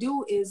what I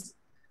do is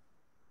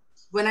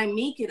when I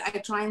make it, I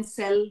try and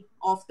sell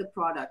off the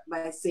product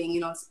by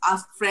saying,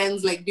 ask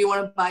friends, like, do you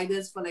want to buy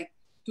this for like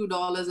 $2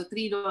 or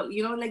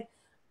 $3? Like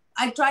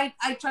I try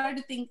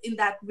to think in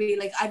that way.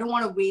 Like I don't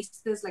want to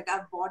waste this. Like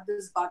I've bought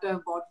this butter,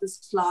 I've bought this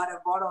flour,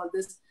 I've bought all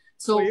this.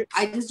 So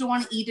I just don't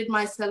want to eat it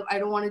myself. I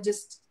don't want to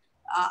just,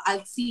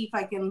 I'll see if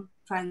I can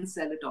try and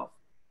sell it off.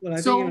 Well,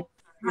 I think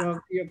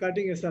you're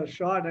cutting yourself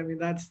short. I mean,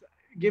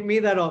 give me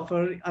that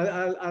offer.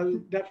 I'll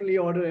definitely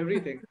order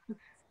everything.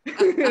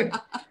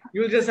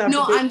 You'll just have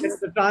to pay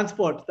the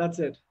transport. That's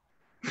it.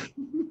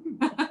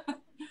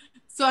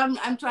 So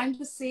I'm trying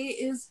to say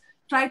is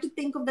try to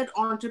think of that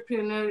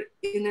entrepreneur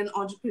in an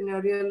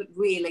entrepreneurial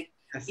way. Like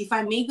yes. If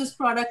I make this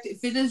product,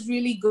 if it is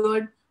really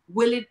good,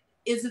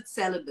 is it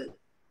sellable?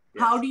 Yes.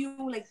 How do you,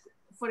 like,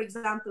 for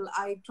example,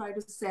 I try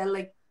to sell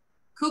like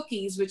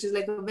cookies, which is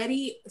like a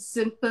very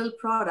simple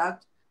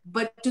product,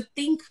 but to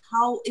think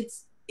how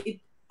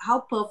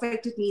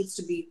perfect it needs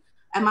to be.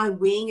 Am I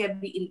weighing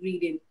every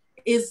ingredient?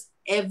 Is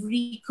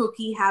every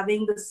cookie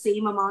having the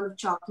same amount of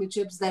chocolate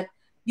chips? That,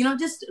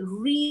 just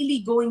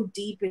really going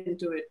deep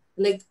into it.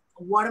 Like,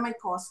 what am I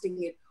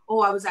costing it? Oh,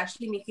 I was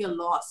actually making a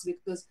loss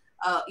because,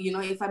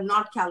 if I'm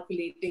not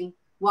calculating,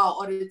 wow,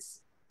 or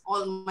it's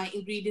all my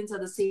ingredients are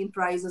the same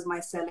price as my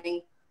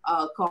selling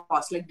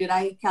cost. Like, did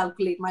I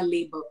calculate my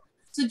labor?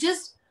 So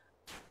just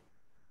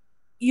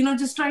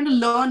trying to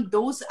learn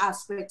those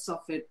aspects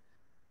of it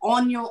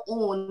on your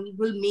own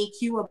will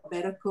make you a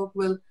better cook,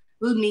 will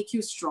make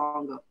you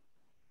stronger.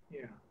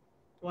 Yeah.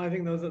 Well, I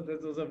think those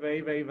are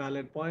very, very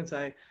valid points.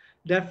 I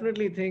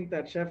definitely think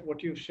that, Chef,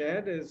 what you've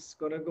shared is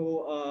going to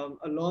go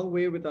a long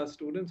way with our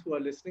students who are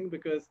listening,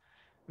 because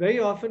very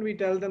often we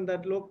tell them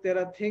that, look, there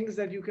are things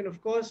that you can,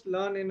 of course,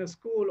 learn in a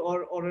school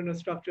or in a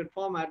structured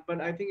format,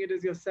 but I think it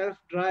is your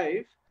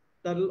self-drive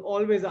that will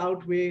always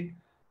outweigh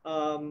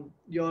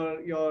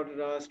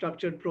your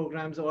structured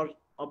programs or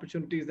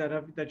opportunities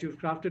that you've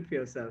crafted for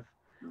yourself.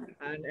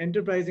 And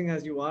enterprising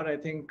as you are, I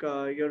think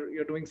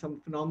you're doing some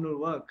phenomenal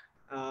work.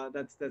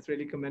 That's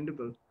really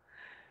commendable.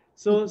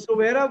 So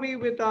where are we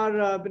with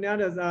our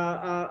bananas?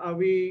 Are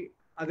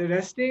they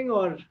resting,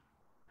 or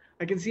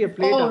I can see a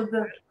plate up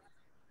there.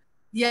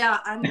 Yeah,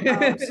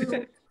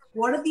 so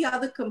what are the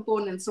other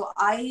components? So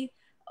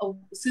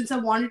since I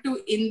wanted to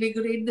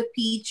invigorate the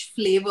peach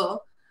flavor,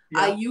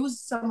 I used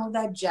some of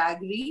that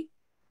jaggery.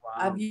 Wow.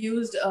 I've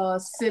used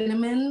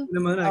cinnamon,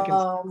 I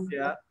can see.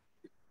 Yeah,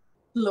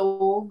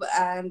 clove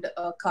and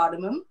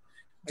cardamom.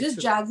 Just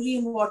jaggery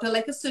and water,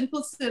 like a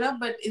simple syrup,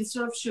 but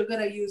instead of sugar,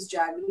 I use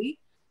jaggery.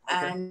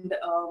 Okay. And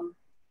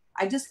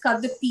I just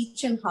cut the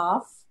peach in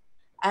half,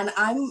 and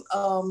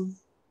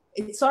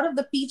it's sort of,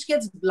 the peach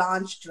gets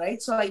blanched,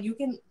 right? So you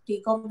can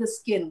take off the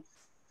skin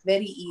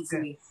very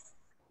easily. Okay.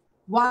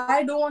 Why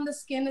I don't want the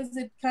skin is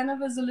it kind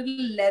of is a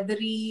little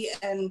leathery,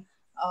 and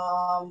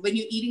when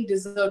you're eating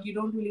dessert, you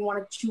don't really want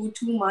to chew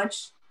too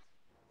much.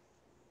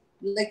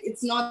 Like,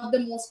 it's not the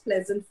most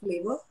pleasant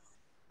flavor.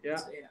 Yeah.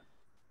 So, yeah.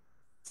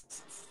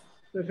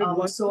 So if it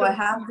was I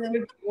have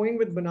them going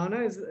with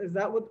banana, is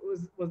that what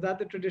was that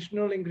the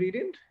traditional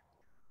ingredient?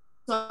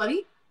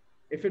 Sorry?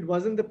 If it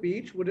wasn't the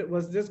peach,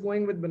 was this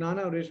going with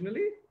banana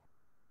originally?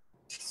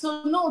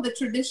 So no, the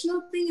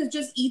traditional thing is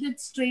just eat it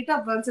straight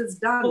up once it's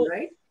done,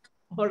 right?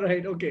 All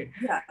right, okay.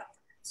 Yeah.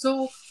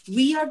 So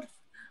we are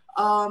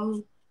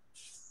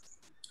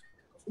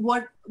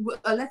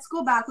let's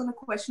go back on the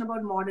question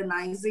about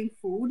modernizing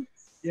food.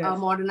 Yes.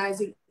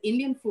 Modernizing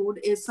Indian food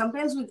is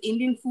sometimes with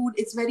Indian food,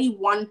 it's very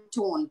one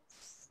tone.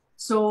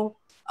 So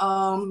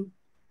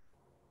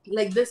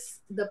like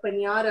the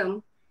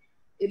Paniyaram,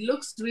 it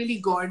looks really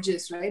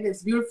gorgeous, right?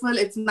 It's beautiful.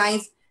 It's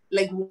nice.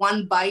 Like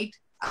one bite,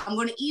 I'm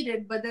going to eat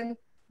it. But then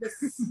the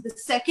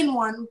second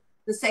one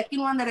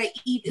that I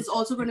eat is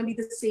also going to be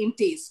the same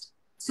taste.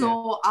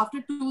 So after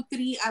 2,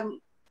 3,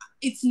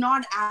 it's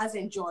not as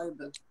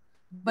enjoyable.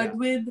 But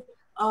with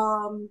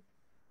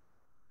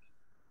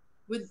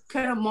with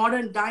kind of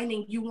modern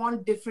dining, you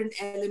want different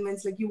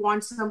elements. Like you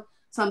want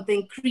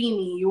something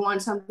creamy, you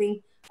want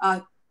something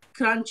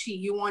crunchy,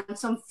 you want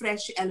some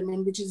fresh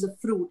element, which is a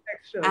fruit.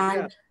 Textures,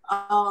 And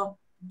yeah.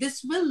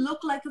 this will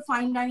look like a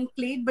fine dining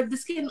plate, but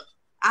this can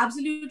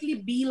absolutely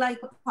be like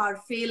a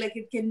parfait. Like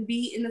it can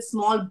be in a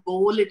small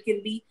bowl. It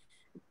can be,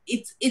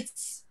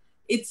 it's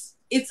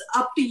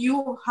up to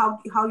you how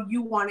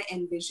you want to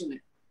envision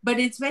it. But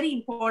it's very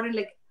important,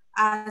 like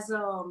as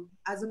a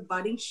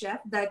budding chef,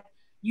 that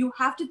you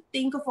have to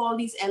think of all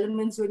these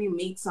elements when you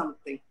make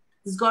something.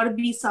 There's got to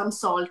be some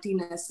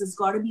saltiness, there's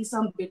got to be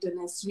some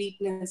bitterness,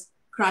 sweetness,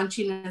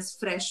 crunchiness,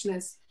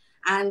 freshness.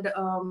 And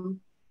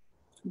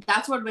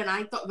that's what, when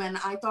I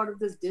thought of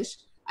this dish,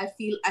 I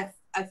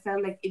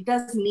felt like it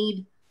does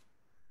need,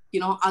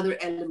 other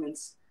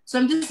elements. So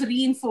I'm just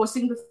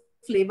reinforcing the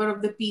flavor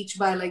of the peach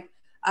by, like,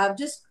 I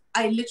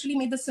literally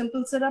made the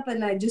simple syrup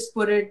and I just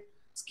put it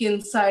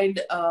skin side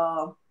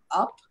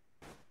up,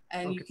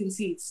 and Okay. you can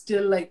see it's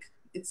still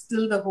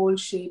the whole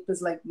shape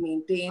is like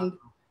maintained.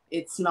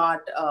 It's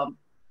not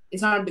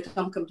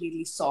become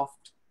completely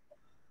soft.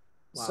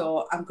 Wow.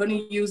 So I'm going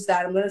to use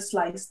that. I'm going to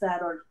slice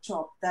that or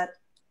chop that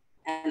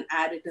and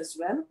add it as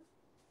well.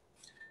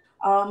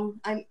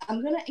 I'm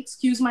going to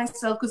excuse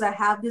myself because I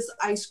have this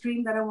ice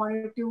cream that I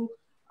wanted to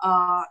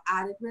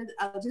add it with.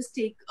 I'll just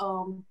take,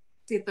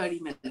 say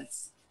 30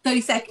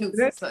 seconds,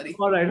 sorry.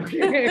 All right,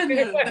 okay.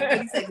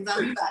 30 seconds,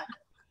 I'll be back.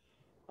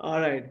 All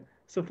right.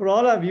 So for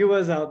all our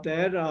viewers out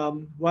there,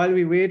 while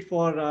we wait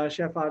for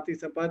Chef Aarthi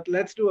Sampath,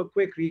 let's do a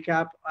quick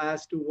recap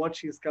as to what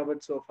she's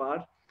covered so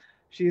far.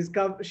 She's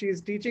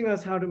teaching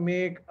us how to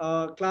make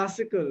a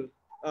classical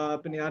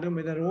paniyaram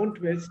with her own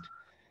twist.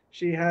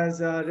 She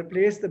has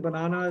replaced the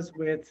bananas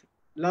with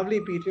lovely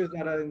peaches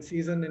that are in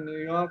season in New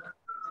York.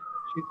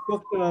 She's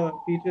cooked the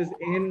peaches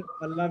in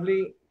a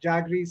lovely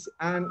jaggery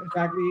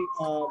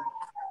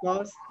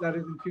sauce that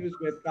is infused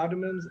with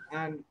cardamoms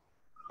and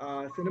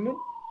cinnamon.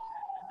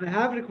 I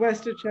have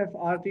requested Chef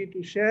Aarthi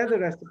to share the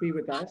recipe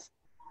with us.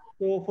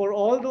 So for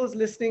all those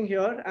listening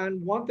here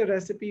and want the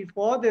recipe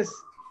for this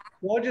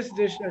gorgeous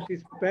dish that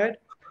she's prepared,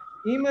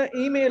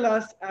 email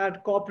us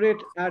at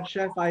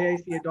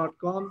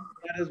corporate@chefiica.com.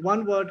 That is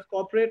one word,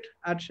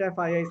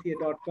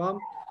 corporate@chefiica.com.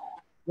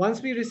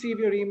 Once we receive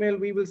your email,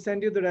 we will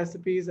send you the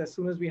recipes as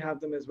soon as we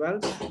have them as well.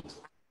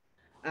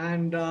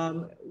 And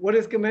what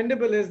is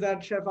commendable is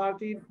that Chef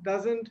Aarthi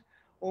doesn't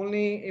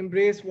only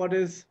embrace what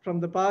is from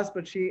the past,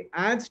 but she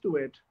adds to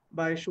it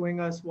by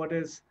showing us what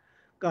is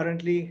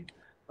currently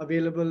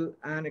available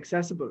and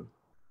accessible.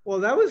 Well,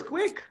 that was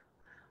quick.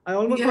 I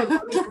almost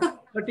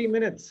thought 30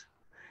 minutes.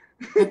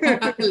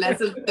 Less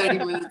than 30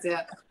 minutes,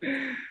 yeah.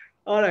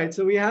 All right,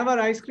 so we have our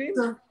ice cream.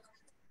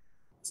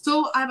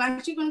 So I'm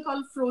actually going to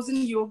call it frozen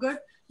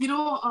yogurt.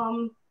 You're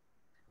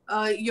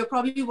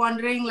probably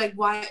wondering, like,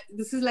 why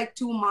this is like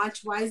too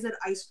much. Why is there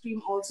ice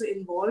cream also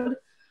involved?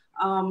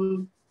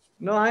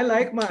 No, I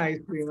like my ice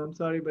cream. I'm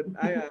sorry, but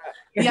I.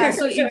 Yeah.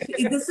 So if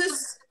this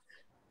is,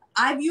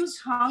 I've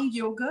used hung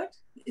yogurt.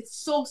 It's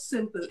so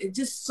simple. It's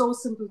just so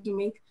simple to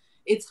make.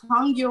 It's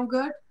hung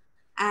yogurt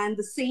and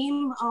the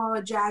same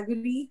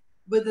jaggery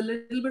with a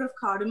little bit of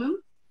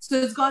cardamom. So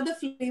it's got the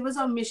flavors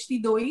of mishti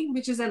doi,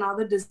 which is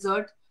another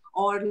dessert,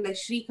 or like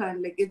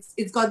Shrikand. Like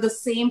it's got the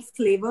same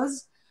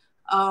flavors.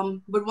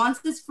 But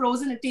once it's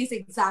frozen, it tastes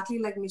exactly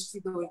like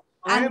mishti doi.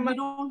 And you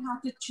don't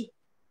have to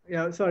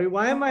Yeah, sorry.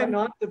 Why am I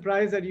not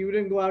surprised that you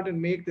didn't go out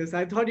and make this?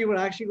 I thought you were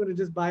actually going to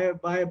just buy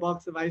a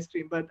box of ice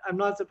cream, but I'm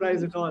not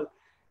surprised at all.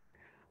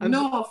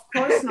 No, of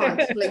course not.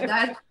 Like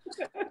that,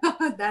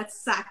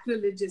 that's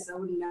sacrilegious. I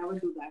would never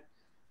do that.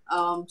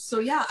 So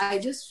yeah, I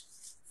just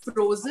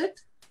froze it,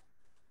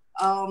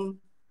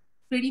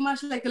 pretty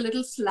much like a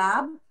little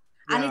slab,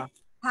 and it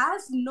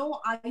has no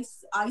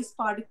ice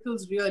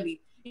particles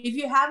really. If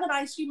you have an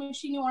ice cream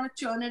machine, you want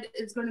to churn it,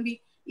 it's going to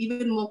be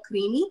even more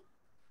creamy.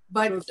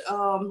 But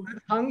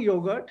hung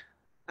yogurt,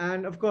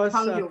 and of course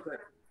hung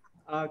yogurt,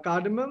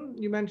 cardamom.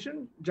 You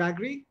mentioned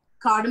jaggery.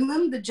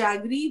 Cardamom, the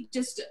jaggery,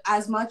 just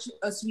as much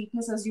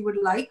sweetness as you would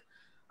like,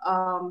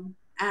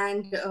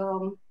 and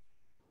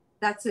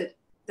that's it.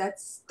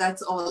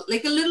 That's all.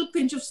 Like a little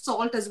pinch of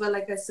salt as well.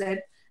 Like I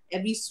said,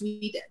 every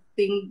sweet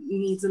thing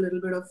needs a little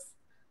bit of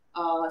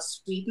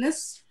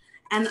sweetness.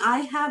 And I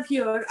have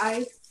here,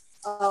 I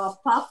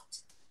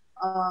puffed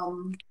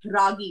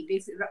ragi.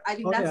 Basically, I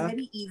think that's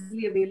very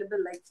easily available,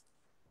 like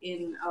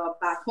in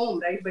back home,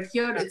 right? But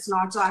here it's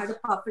not. So I had to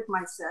puff it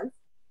myself.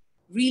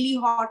 Really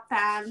hot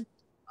pan,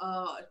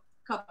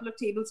 couple of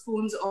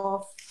tablespoons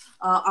of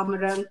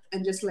amaranth,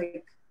 and just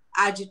like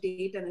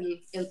agitate, and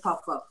it'll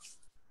puff up.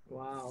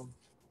 Wow.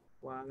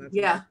 That's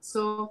yeah. Amazing.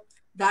 So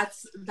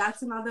that's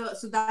another.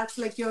 So that's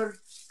like your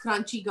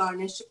crunchy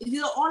garnish.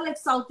 These are all like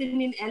South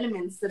Indian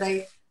elements that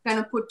I kind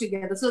of put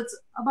together. So it's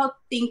about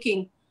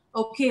thinking,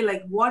 okay,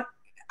 like what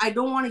I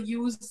don't want to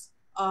use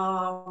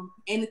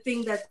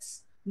anything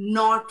that's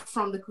not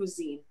from the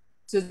cuisine.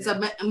 So it's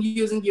I'm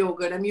using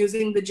yogurt. I'm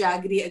using the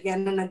jaggery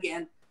again and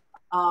again.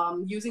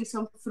 Using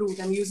some fruit.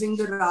 I'm using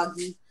the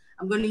ragi.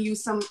 I'm going to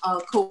use some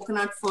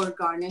coconut for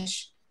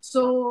garnish.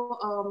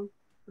 So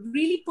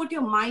really put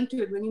your mind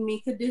to it when you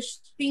make a dish.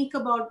 Think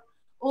about,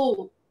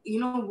 oh,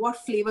 what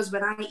flavors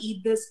when I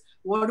eat this,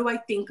 what do I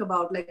think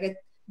about?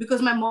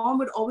 Because my mom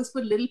would always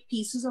put little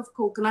pieces of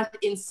coconut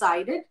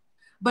inside it,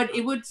 but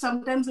it would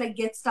sometimes like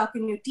get stuck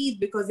in your teeth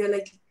because they're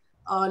like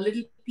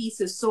little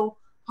pieces. So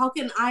how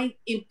can I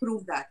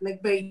improve that?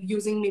 Like by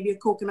using maybe a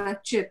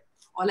coconut chip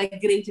or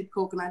like grated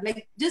coconut,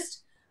 like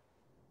just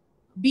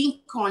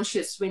being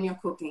conscious when you're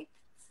cooking.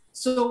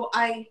 So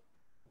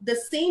the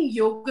same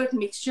yogurt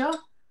mixture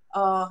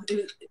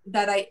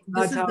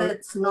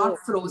that's not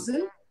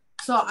frozen.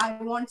 So I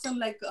want some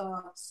like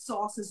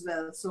sauce as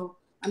well. So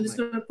I'm just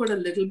going to put a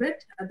little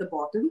bit at the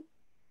bottom.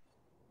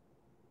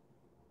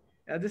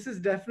 Yeah, this is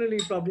definitely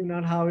probably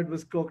not how it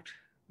was cooked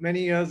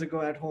many years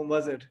ago at home,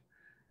 was it?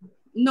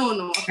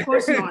 No, of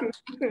course not.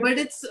 But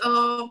it's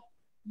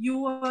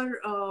you are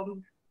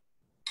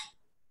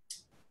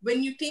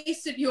when you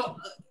taste it,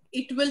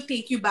 it will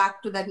take you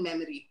back to that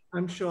memory.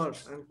 I'm sure.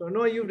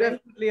 No, you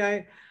definitely.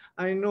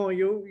 I know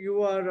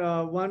you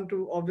are one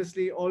to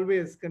obviously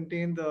always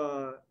contain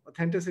the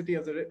authenticity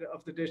of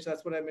the dish.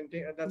 That's what I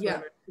maintain. That's what I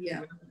meant a few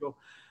minutes ago.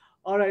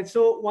 All right.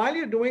 So while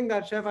you're doing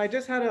that, chef, I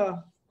just had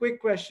a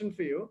quick question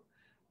for you.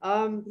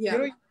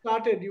 You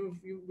started.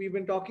 We've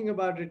been talking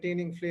about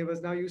retaining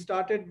flavors. Now you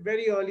started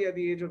very early at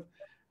the age of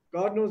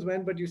God knows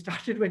when, but you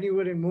started when you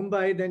were in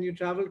Mumbai. Then you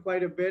traveled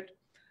quite a bit.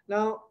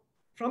 Now,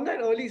 from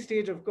that early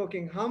stage of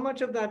cooking, how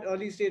much of that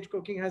early stage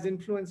cooking has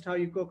influenced how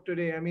you cook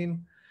today? I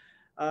mean,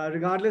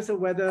 regardless of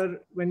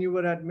whether when you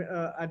were at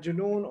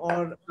Junoon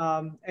or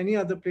any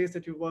other place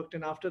that you worked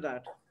in after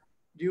that,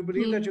 do you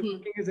believe that your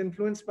cooking is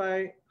influenced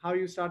by how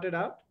you started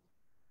out?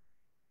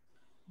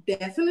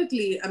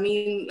 Definitely. I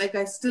mean, like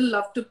I still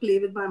love to play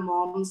with my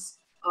mom's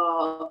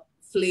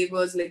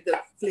flavors, like the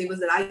flavors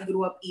that I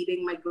grew up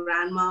eating. My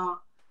grandma,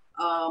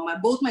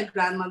 both my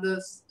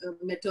grandmothers,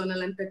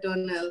 maternal and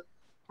paternal,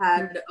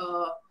 had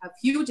have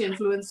huge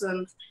influence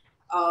on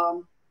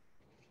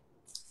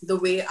the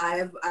way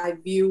I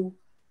view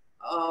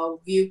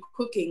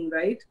cooking,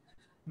 right?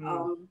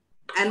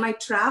 And my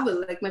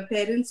travel, like my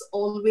parents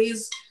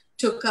always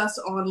took us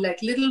on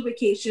like little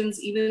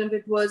vacations, even if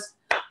it was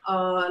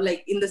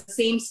like in the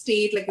same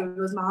state, like it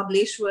was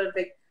Mahabaleshwar.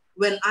 Like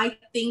when I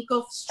think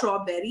of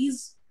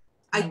strawberries,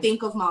 I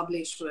think of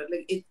Mahabaleshwar.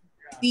 Like it's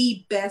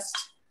the best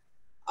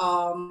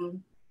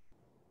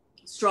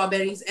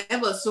strawberries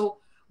ever. So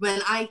when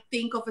I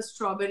think of a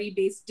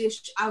strawberry-based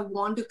dish, I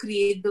want to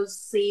create those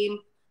same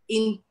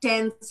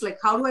intense, like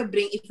how do I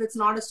bring, if it's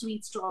not a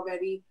sweet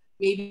strawberry,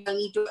 maybe I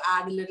need to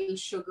add a little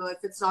sugar.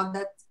 If it's not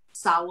that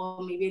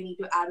sour, maybe I need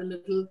to add a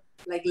little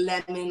like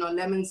lemon or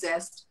lemon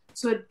zest.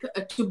 So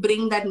to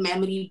bring that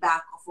memory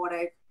back of what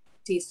I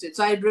tasted.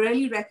 So I'd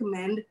really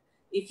recommend,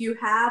 if you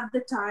have the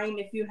time,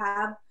 if you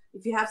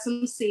have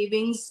some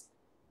savings,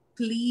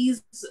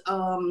 please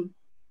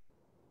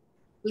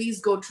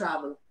go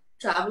travel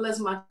as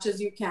much as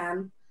you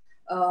can.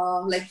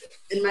 Like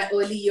in my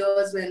early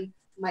years when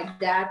my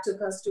dad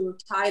took us to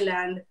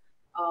Thailand,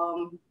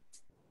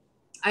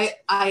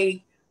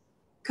 I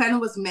kind of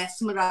was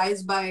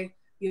mesmerized by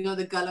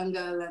the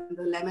galangal and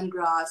the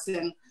lemongrass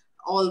and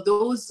all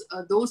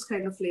those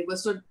kind of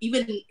flavors. So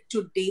even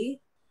today,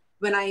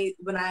 when I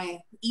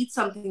eat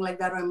something like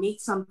that or I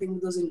make something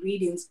with those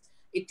ingredients,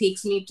 it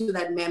takes me to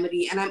that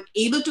memory, and I'm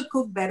able to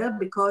cook better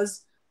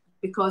because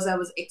I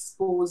was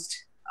exposed,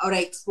 or I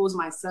exposed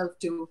myself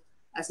to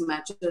as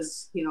much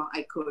as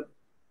I could.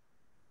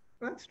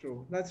 That's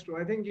true. That's true.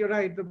 I think you're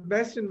right. The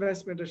best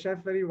investment, a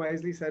chef very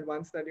wisely said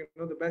once that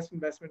the best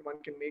investment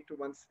one can make to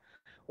one's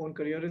own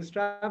career is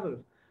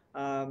travel.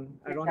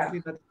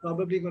 Ironically, that's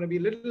probably going to be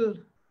a little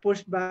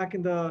pushed back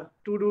in the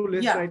to-do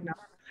list right now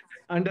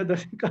under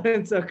the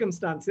current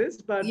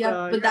circumstances. But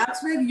but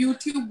that's where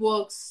YouTube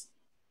works.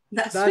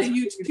 That's where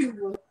YouTube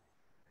works.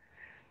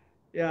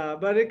 Yeah,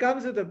 but it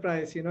comes with a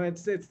price.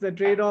 It's the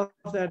trade-off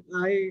that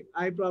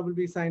I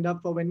probably signed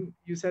up for when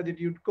you said that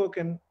you'd cook,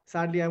 and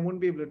sadly I won't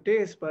be able to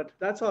taste. But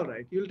that's all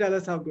right. You'll tell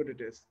us how good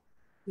it is.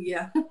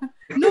 Yeah.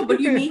 No,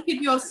 but you make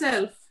it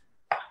yourself.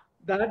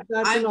 That's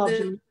an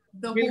option.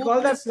 We'll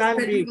call that Plan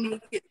B.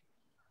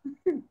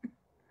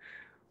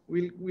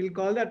 We'll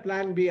call that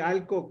Plan B.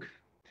 I'll cook.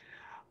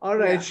 All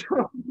right.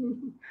 Yeah.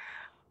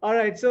 All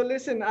right. So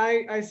listen,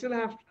 I still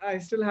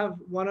have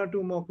one or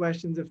two more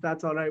questions if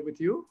that's all right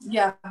with you.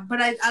 Yeah, but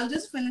I'll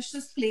just finish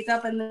this plate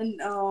up and then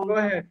go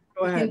ahead.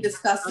 We can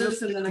discuss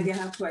this and then again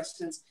have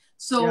questions.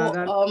 So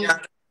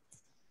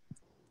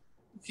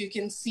if you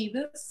can see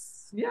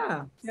this.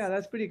 Yeah,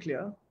 that's pretty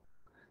clear.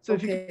 So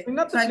if you can bring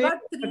up the plate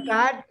a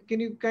tad, can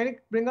you kind of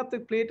bring up the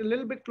plate a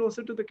little bit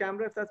closer to the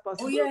camera if that's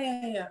possible? Oh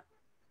yeah.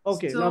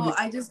 Okay, so lovely.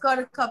 I just got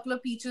a couple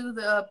of pieces of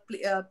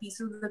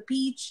the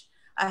peach.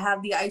 I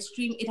have the ice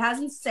cream. It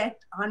hasn't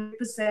set 100%.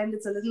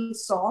 It's a little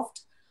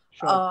soft.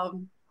 Sure.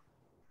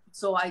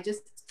 So I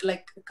just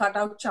like cut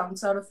out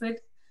chunks out of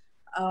it.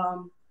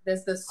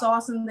 There's the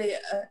sauce in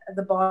at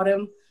the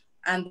bottom,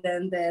 and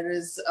then there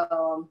is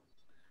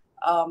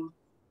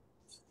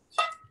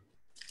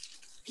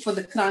for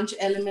the crunch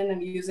element,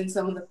 I'm using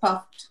some of the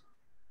puffed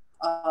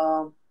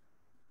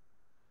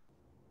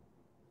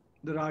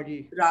The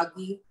ragi.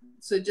 ragi.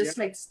 So it Yeah. just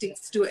like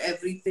sticks to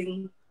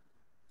everything.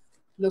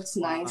 Looks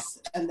Wow. nice.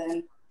 And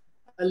then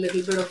a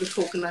little bit of the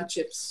coconut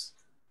chips.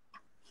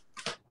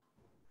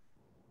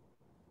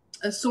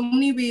 There's so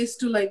many ways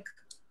to like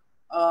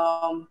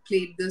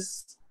plate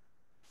this.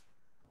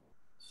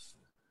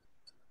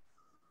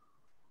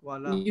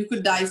 Voila. You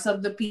could dice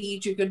up the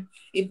peach. You could,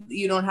 if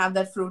you don't have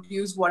that fruit,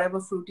 use whatever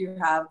fruit you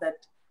have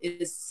that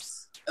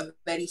is a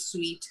very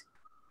sweet.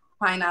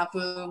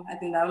 Pineapple, I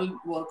think that will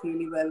work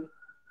really well.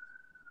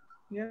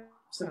 Yeah.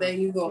 So there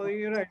you So go.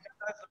 you're right.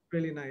 That looks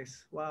really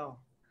nice. Wow.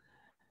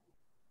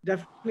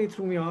 Definitely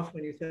threw me off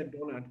when you said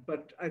donut,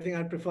 but I think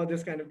I'd prefer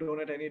this kind of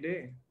donut any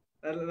day.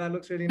 That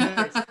looks really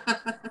nice. All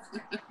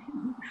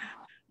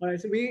right.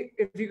 So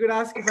if you could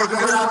ask, if I could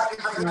just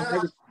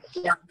ask,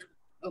 Yeah.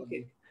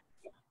 Okay.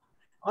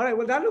 all right.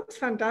 Well, that looks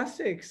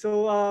fantastic.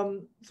 So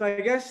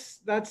I guess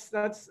that's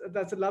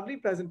a lovely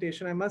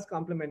presentation. I must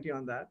compliment you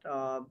on that.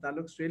 That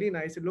looks really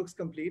nice. It looks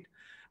complete.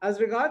 As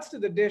regards to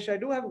the dish, I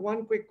do have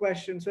one quick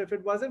question. So if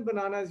it wasn't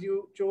bananas,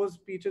 you chose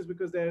peaches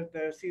because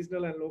they're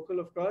seasonal and local,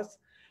 of course.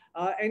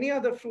 Any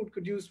other fruit?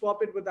 Could you swap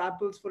it with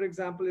apples, for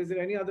example? Is there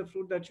any other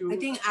fruit that I you?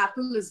 think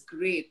apple is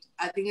great.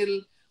 I think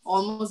it'll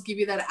almost give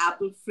you that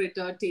apple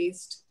fritter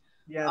taste.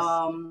 Yes.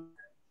 Um,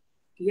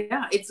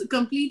 yeah, it's a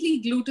completely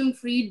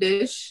gluten-free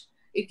dish.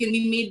 It can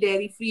be made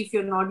dairy-free if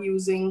you're not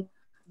using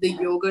the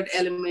yogurt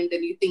element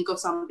and you think of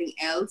something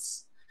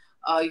else.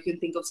 You can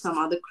think of some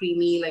other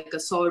creamy, like a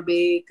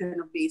sorbet kind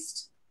of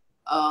based.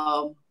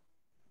 Um,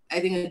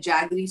 I think a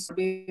jaggery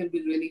sorbet will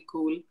be really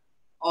cool,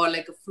 or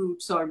like a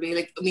fruit sorbet,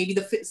 like maybe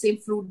the same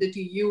fruit that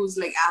you use,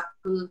 like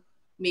apple,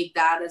 make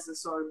that as a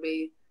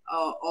sorbet,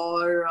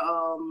 or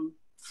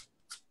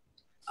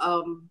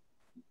um,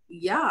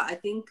 yeah, I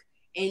think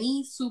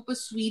any super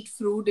sweet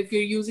fruit, if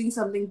you're using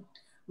something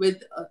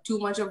with too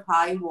much of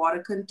high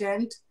water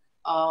content,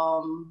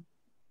 um,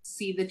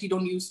 see that you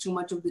don't use too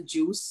much of the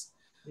juice.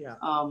 Yeah.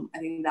 I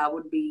think that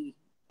would be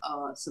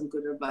some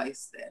good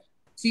advice there.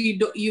 So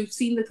you've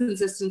seen the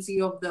consistency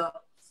of the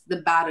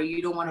batter.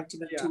 You don't want it to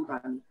be Yeah. too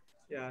runny.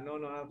 Yeah. No.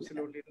 No. Yeah.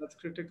 Absolutely. That's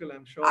critical.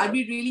 I'm I'd sure.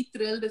 be really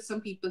thrilled if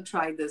some people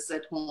try this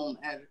at home.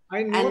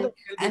 I know And that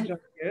they'll be and trying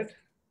it.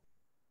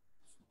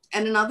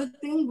 and another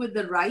thing with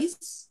the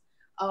rice,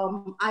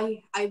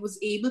 I was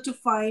able to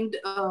find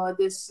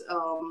this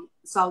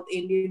South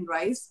Indian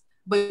rice,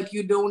 but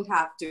you don't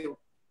have to.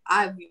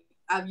 I've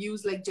I've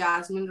used like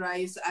jasmine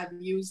rice. I've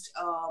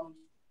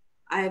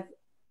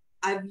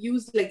I've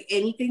used like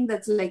anything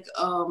that's like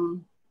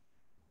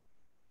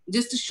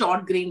just a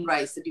short grain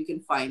rice that you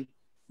can find.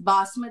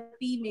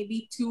 Basmati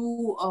maybe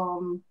too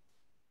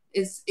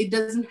is, it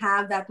doesn't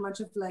have that much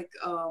of like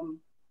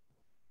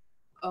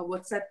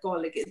what's that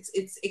called? Like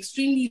it's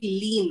extremely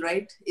lean,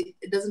 right?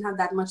 It doesn't have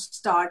that much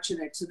starch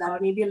in it, so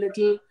that may be a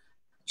little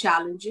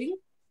challenging.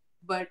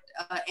 But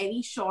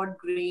any short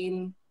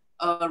grain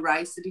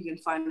rice that you can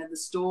find at the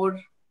store,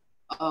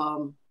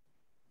 um,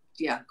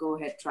 yeah, go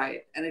ahead, try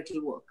it, and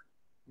it'll work.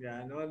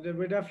 Yeah, no,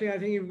 we're definitely. I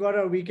think you've got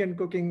a weekend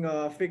cooking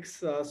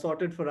fix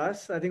sorted for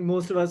us. I think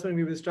most of us, when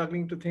we were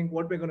struggling to think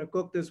what we're going to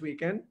cook this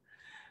weekend,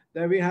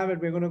 there we have it.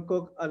 We're going to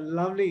cook a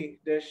lovely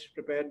dish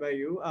prepared by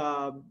you.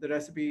 The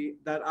recipe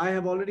that I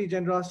have already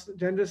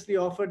generously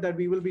offered that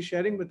we will be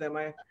sharing with them.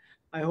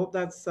 I hope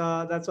that's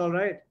all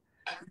right.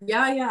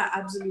 Yeah, yeah,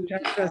 absolutely,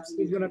 Chef's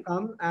recipe is going to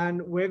absolutely. come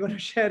and we're going to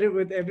share it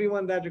with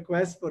everyone that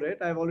requests for it.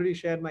 I've already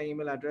shared my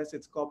email address.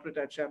 It's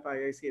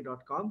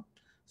corporate@chefiica.com.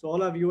 So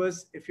all our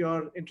viewers, if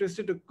you're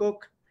interested to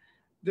cook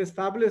this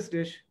fabulous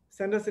dish,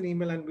 send us an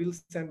email and we'll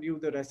send you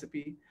the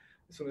recipe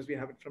as soon as we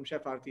have it from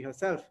Chef Aarthi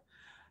herself.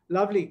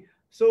 Lovely.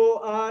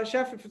 So,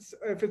 Chef,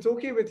 if it's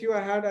okay with you,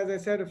 I had, as I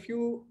said, a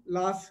few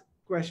last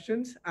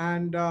questions,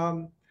 and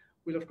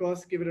we'll of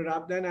course give it a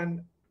wrap then.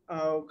 And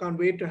can't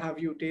wait to have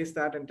you taste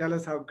that and tell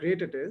us how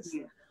great it is.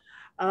 Yeah.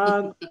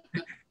 Um,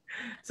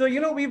 so,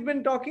 we've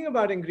been talking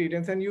about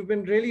ingredients, and you've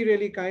been really,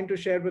 really kind to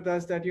share with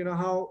us that,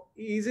 how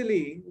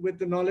easily, with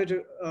the knowledge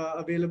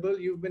available,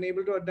 you've been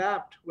able to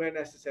adapt where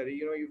necessary.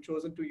 You've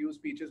chosen to use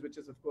peaches, which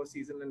is, of course,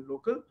 seasonal and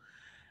local.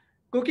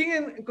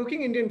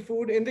 Cooking Indian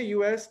food in the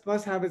US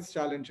must have its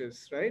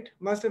challenges, right?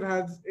 Must have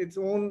had its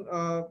own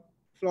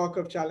flock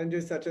of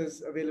challenges, such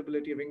as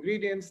availability of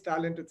ingredients,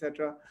 talent,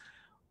 etc.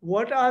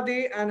 What are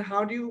they, and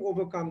how do you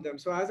overcome them?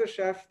 So, as a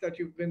chef that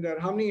you've been there,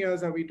 how many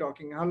years are we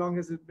talking? How long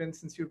has it been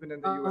since you've been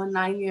in the US?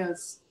 9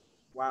 years.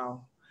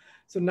 Wow.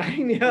 So,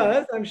 9 Yeah.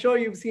 years. I'm sure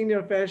you've seen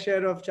your fair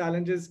share of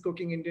challenges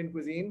cooking Indian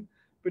cuisine,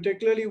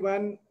 particularly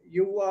when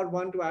you are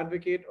one to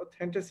advocate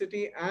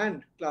authenticity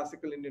and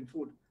classical Indian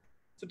food.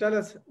 So tell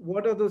us,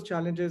 what are those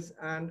challenges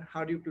and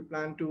how do you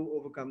plan to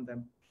overcome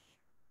them?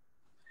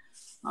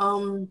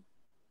 Um,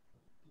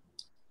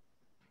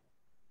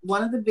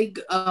 One of the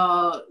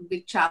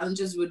big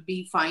challenges would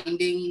be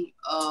finding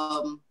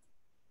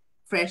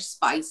fresh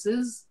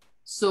spices.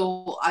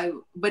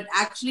 But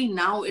actually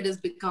now it has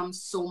become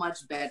so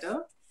much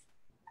better.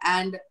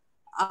 And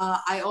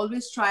I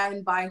always try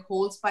and buy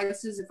whole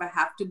spices if I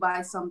have to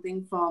buy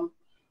something from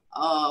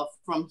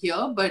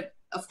here. But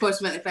of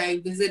course, if I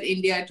visit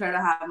India, I try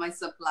to have my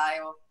supply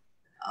of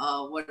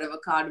whatever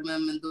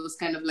cardamom and those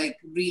kind of like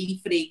really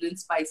fragrant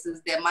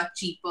spices. They're much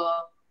cheaper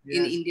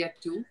in India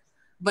too.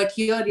 But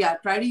here, yeah,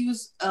 try to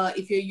use,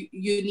 if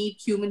you need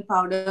cumin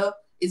powder,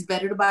 it's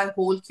better to buy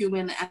whole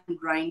cumin and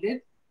grind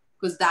it,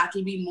 because that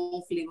will be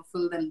more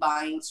flavorful than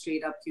buying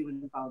straight up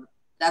cumin powder.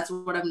 That's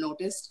what I've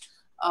noticed.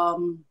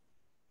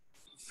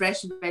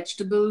 Fresh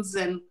vegetables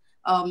and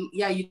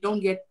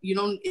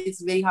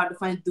it's very hard to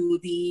find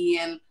dudi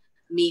and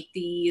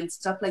methi and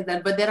stuff like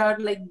that. But there are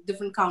like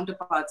different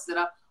counterparts. There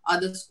are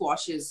other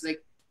squashes,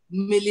 like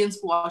million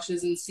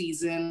squashes in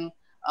season,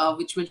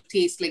 which will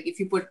taste like, if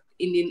you put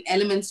Indian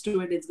elements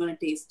to it, it's going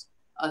to taste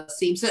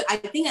same. So I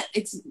think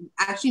it's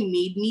actually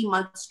made me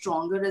much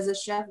stronger as a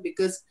chef,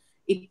 because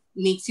it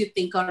makes you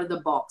think out of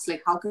the box.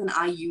 Like, how can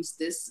I use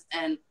this?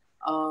 And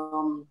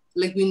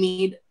like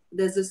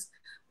there's this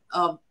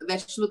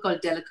vegetable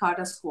called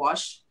delicata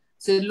squash.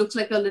 So it looks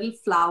like a little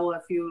flower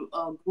if you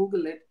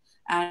Google it.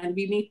 And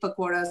we made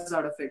pakoras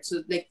out of it.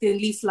 So like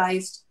thinly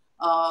sliced,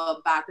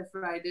 batter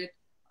fried it.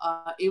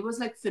 It was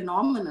like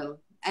phenomenal.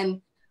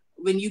 And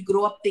when you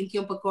grow up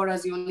thinking of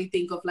pakoras, you only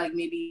think of like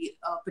maybe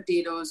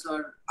potatoes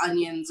or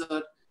onions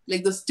or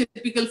like those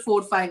typical 4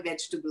 or 5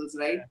 vegetables,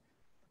 right?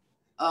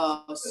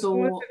 As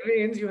soon as it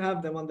rains, you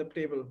have them on the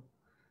table.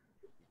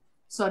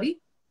 Sorry?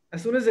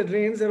 As soon as it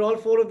rains, there are all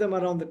 4 of them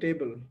around the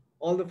table.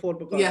 All the 4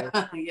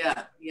 pakoras.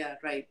 Yeah,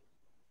 right.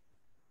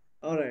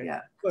 All right. Yeah.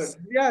 Good.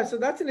 Yeah. So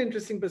that's an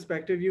interesting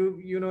perspective.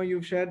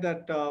 You've shared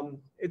that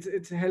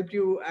it's helped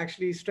you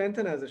actually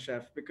strengthen as a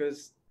chef,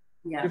 because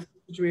different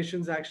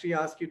situations actually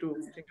ask you to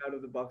think out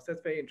of the box.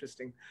 That's very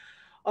interesting.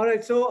 All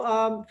right.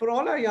 So for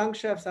all our young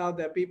chefs out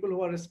there, people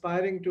who are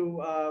aspiring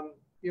to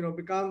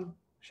become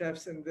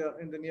chefs in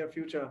the near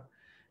future,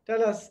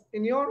 tell us,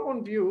 in your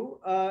own view,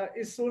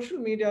 is social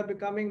media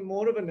becoming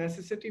more of a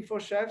necessity for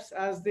chefs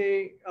as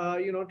they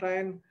try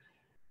and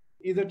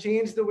either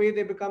change the way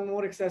they become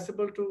more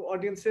accessible to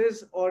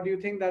audiences, or do you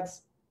think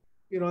that's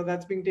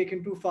being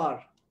taken too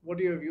far? What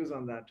are your views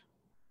on that?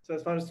 So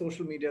as far as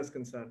social media is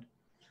concerned,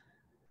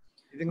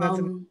 do you think that's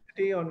a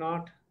necessity or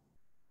not?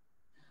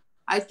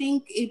 I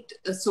think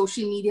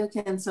social media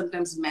can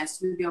sometimes mess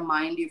with your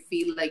mind. You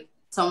feel like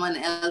someone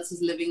else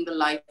is living the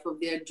life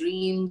of their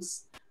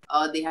dreams.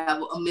 They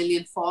have 1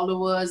 million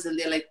followers and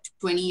they're like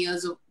 20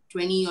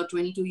 or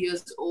 22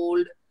 years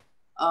old.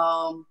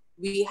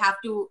 We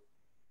have to,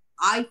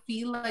 I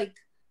feel like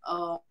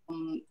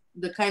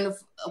the kind of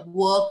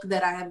work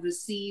that I have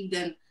received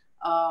and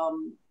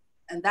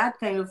that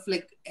kind of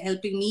like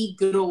helping me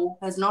grow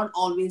has not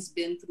always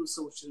been through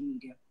social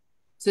media.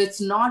 So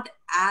it's not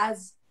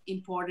as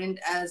important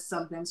as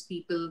sometimes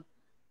people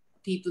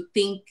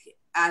think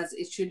as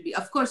it should be.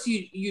 Of course,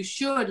 you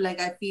should,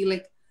 like, I feel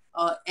like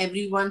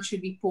everyone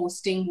should be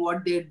posting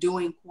what they're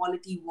doing,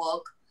 quality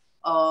work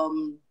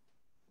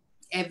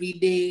every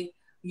day.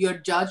 You're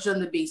judged on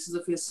the basis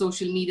of your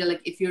social media.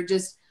 Like if you're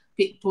just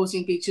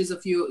posting pictures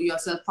of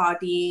yourself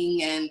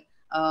partying and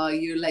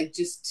you're like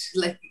just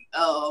like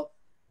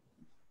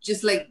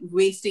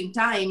wasting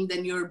time,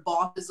 then your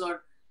bosses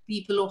or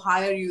people who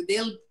hire you,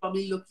 they'll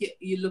probably look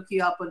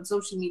you up on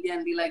social media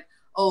and be like,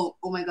 oh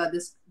my God,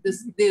 this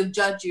they'll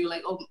judge you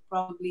like, oh,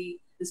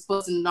 probably this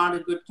person is not a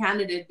good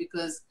candidate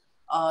because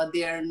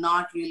they're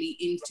not really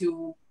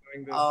into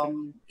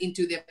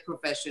their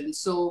profession.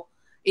 So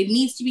it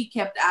needs to be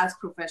kept as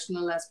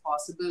professional as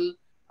possible.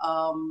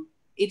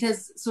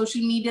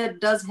 Social media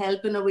does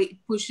help in a way. It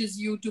pushes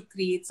you to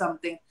create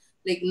something.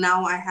 Like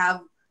now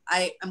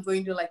I'm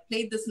going to like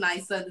play this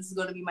nicer. This is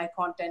going to be my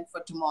content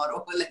for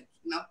tomorrow. Like,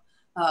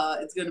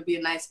 it's going to be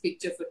a nice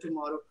picture for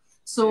tomorrow.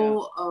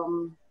 So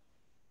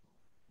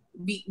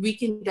we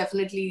can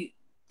definitely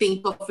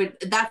think of it.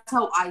 That's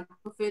how I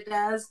think of it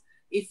as.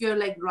 If you're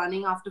like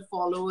running after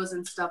followers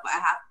and stuff,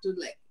 I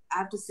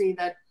have to say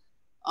that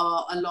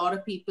a lot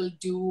of people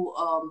do,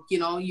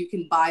 you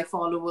can buy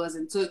followers.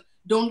 And so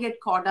don't get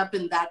caught up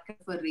in that kind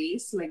of a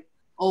race. Like,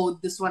 oh,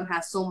 this one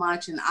has so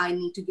much and I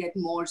need to get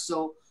more.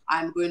 So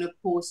I'm going to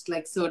post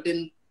like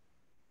certain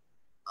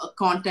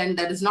content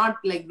that is not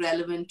like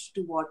relevant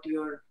to what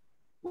you're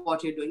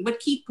doing. But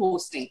keep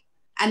posting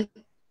and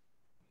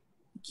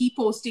keep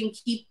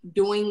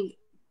doing,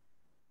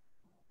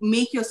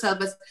 make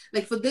yourself as,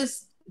 like for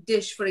this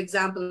dish, for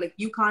example, like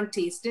you can't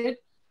taste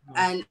it.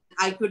 And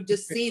I could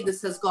just say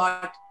this has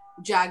got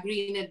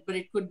jaggery in it, but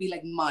it could be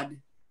like mud,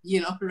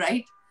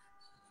 right?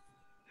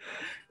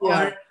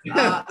 Or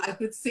I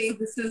could say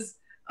this is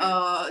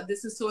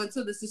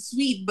so-and-so, this is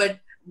sweet, but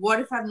what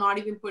if I've not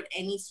even put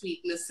any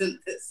sweetness in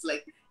this?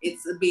 Like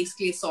it's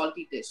basically a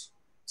salty dish.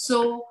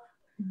 So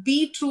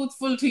be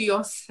truthful to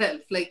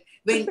yourself. Like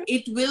when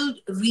it will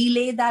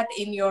relay that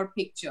in your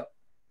picture.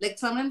 Like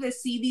sometimes I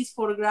see these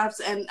photographs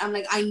and I'm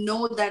like, I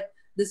know that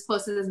this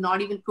person has not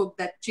even cooked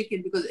that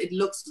chicken because it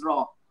looks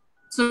raw.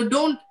 So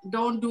don't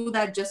do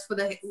that just for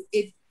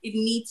it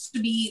needs to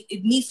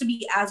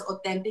be as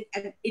authentic,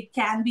 and it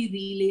can be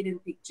relayed in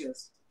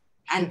pictures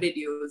and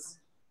videos.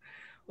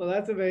 Well,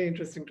 that's a very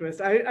interesting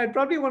twist. I'd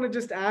probably want to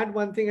just add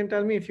one thing and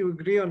tell me if you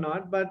agree or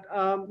not. But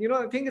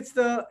I think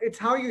it's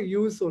how you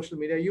use social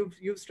media.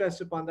 You've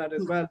stressed upon that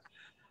as well.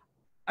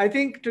 I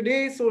think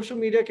today social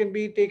media can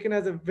be taken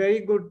as a very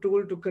good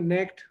tool to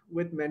connect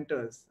with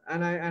mentors,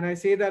 and I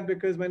say that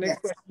because my next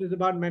Yes. question is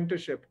about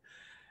mentorship.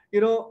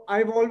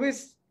 I've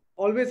always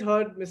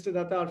heard Mr.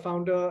 Datta, our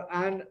founder,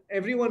 and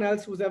everyone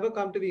else who's ever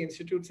come to the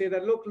institute say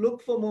that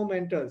look for more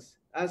mentors.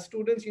 As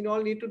students, you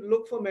all need to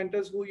look for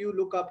mentors who you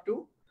look up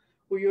to,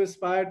 who you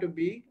aspire to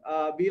be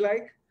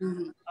like.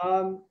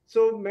 Mhm.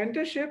 So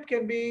mentorship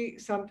can be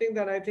something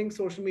that I think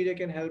social media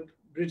can help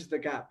bridge the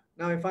gap.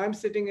 Now, if I'm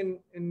sitting in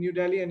New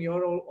Delhi and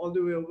you're all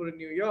the way over in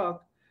New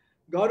York,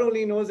 God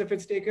only knows if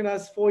it's taken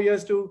us 4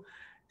 years to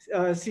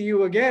see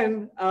you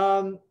again.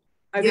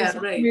 I think Yeah,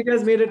 social right. media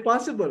has made it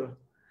possible.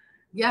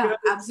 Yeah, Because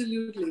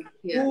absolutely.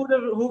 Yeah,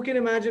 who can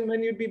imagine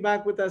when you'd be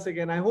back with us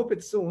again? I hope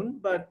it's soon,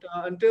 but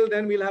until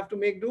then, we'll have to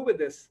make do with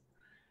this.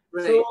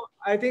 So right.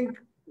 I think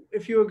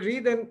if you agree,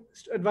 then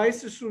advice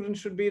to students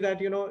should be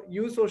that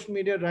use social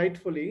media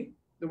rightfully,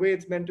 the way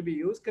it's meant to be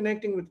used,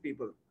 connecting with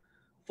people.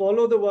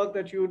 Follow the work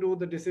that you do,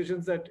 the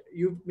decisions that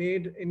you've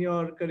made in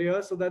your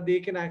career, so that they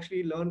can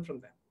actually learn from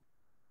them.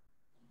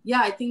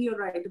 Yeah, I think you're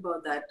right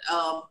about that.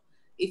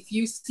 If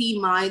you see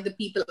the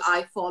people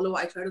I follow,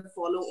 I try to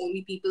follow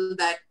only people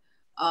that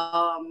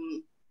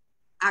um,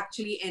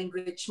 actually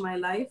enrich my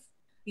life.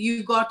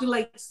 You got to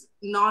like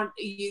not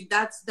you.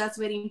 That's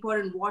very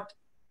important. What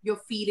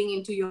you're feeding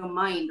into your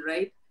mind,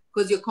 right?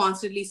 Because you're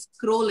constantly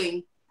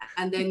scrolling,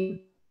 and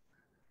then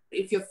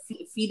if you're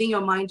feeding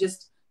your mind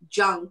just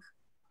junk,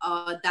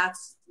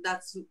 that's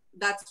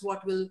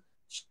what will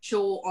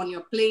show on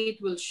your plate.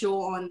 Will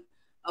show on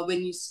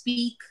when you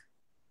speak.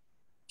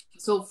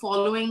 So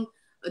following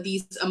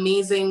these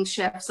amazing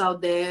chefs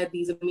out there,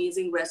 these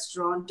amazing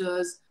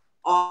restaurateurs,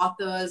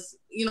 authors,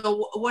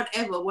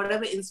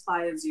 whatever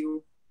inspires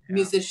you, Yeah.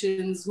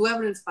 musicians,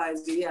 whoever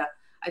inspires you. Yeah,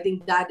 I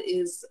think that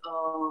is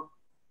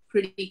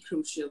pretty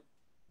crucial.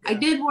 I Yeah.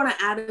 did want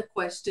to add a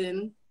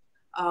question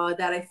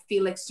that I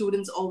feel like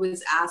students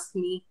always ask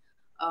me,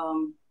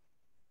 um,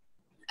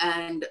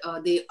 and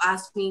they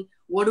ask me,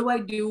 "What do I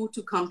do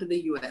to come to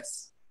the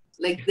US?"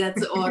 Like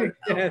that's or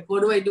Yes.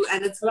 what do I do?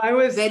 And it's Well, I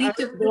very was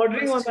typical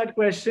bordering on question. that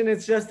question.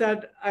 It's just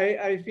that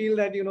I feel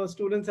that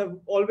students have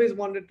always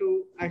wanted to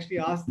actually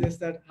ask this,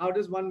 that how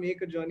does one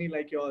make a journey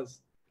like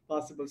yours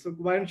possible? So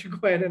why don't you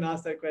go ahead and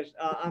ask that question,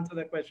 answer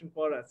that question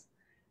for us?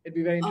 It'd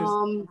be very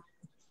interesting. Um,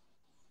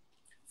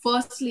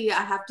 Firstly,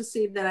 I have to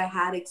say that I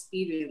had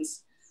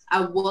experience. I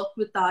worked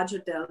with Taj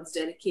Hotels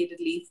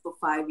dedicatedly for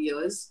 5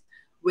 years,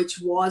 which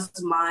was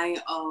my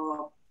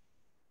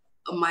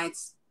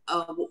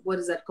what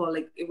is that called?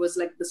 Like it was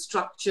like the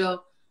structure,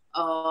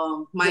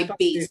 The my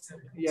base,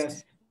 foundation,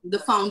 yes. the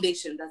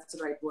foundation. That's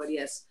the right word.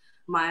 Yes,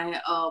 my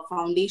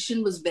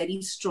foundation was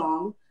very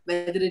strong.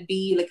 Whether it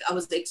be like I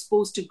was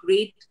exposed to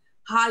great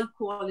high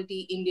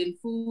quality Indian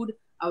food,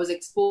 I was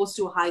exposed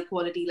to high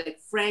quality like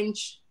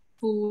French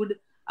food.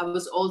 I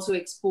was also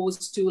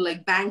exposed to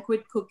like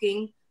banquet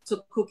cooking,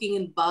 so cooking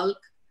in bulk.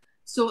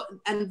 So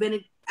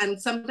and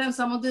sometimes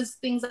some of these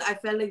things I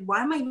felt like,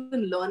 why am I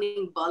even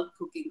learning bulk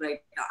cooking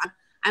right now?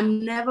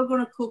 I'm never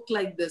gonna cook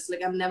like this.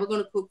 Like I'm never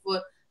gonna cook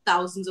for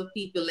thousands of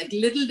people. Like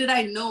little did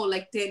I know,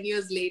 like 10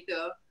 years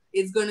later,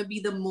 it's gonna be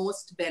the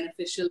most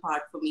beneficial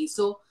part for me.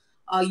 So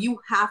you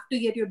have to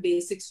get your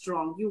basics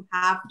strong. You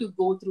have to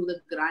go through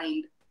the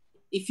grind.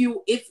 If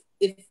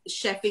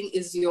chefing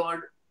is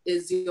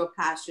your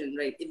passion,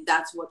 right? If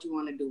that's what you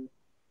want to do,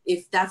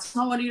 if that's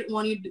not what you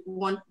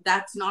want,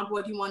 that's not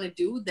what you want to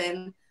do,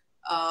 then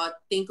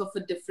think of a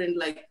different,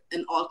 like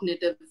an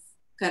alternative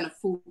kind of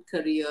food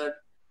career.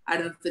 I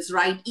don't know if it's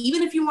right.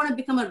 Even if you want to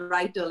become a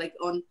writer, like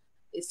on,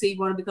 say you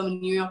want to become a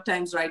New York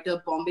Times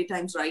writer, Bombay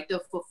Times writer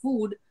for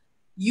food,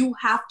 you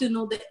have to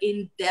know the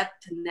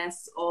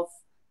in-depthness of,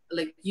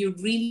 like, you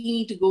really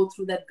need to go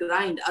through that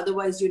grind.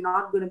 Otherwise, you're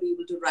not going to be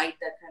able to write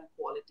that kind of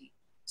quality.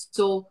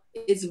 So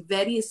it's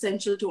very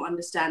essential to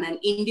understand. And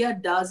India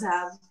does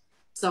have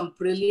some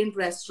brilliant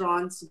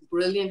restaurants,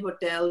 brilliant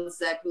hotels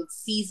that will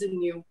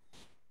season you.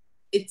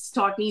 It's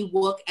taught me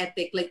work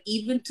ethic. Like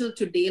even till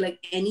today, like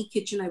any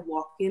kitchen I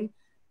walk in,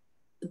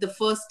 the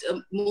first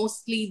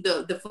mostly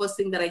the first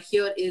thing that I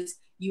hear is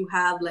you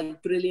have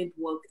like brilliant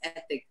work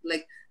ethic.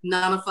 Like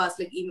none of us,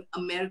 like even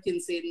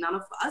Americans say, none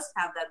of us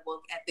have that work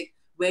ethic.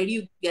 Where do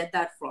you get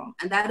that from?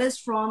 And that is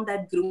from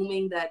that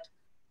grooming that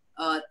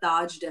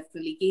Taj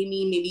definitely gave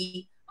me.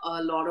 Maybe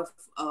a lot of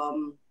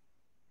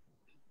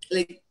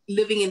like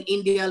living in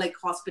India, like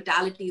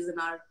hospitality is in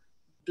our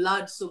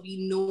blood, so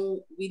we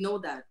know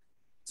that.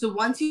 So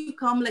once you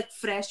come like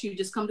fresh, you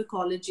just come to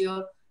college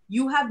here,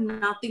 you have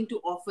nothing to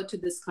offer to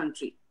this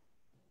country.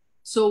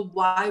 So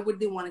why would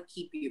they want to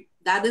keep you?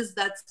 That's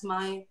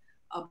my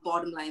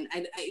bottom line.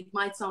 It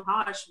might sound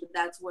harsh, but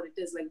that's what it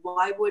is. Like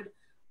why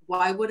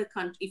would a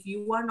country, if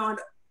you are not,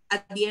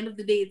 at the end of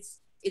the day,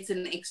 it's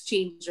an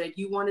exchange, right?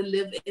 You want to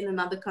live in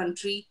another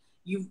country,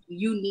 you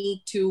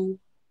need to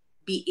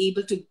be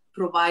able to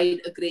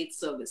provide a great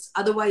service.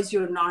 Otherwise,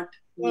 you're not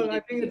Well, I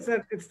native think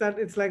here.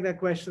 it's like that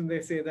question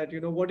they say that,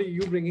 what are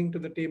you bringing to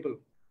the table?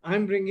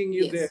 I'm bringing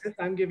you this. Yes,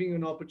 I'm giving you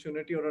an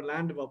opportunity or a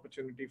land of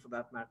opportunity for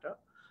that matter.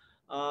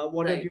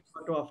 What do you right.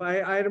 want to offer?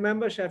 I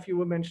remember, Chef, you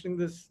were mentioning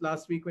this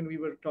last week when we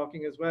were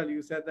talking as well.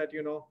 You said that,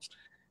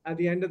 at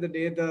the end of the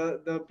day,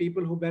 the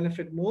people who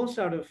benefit most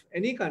out of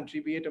any country,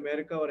 be it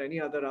America or any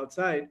other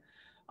outside,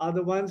 are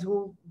the ones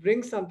who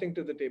bring something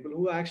to the table,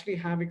 who actually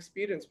have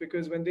experience.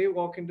 Because when they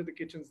walk into the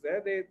kitchens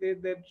there,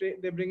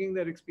 they're bringing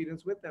their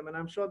experience with them, and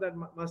I'm sure that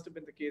must have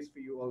been the case for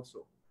you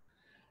also.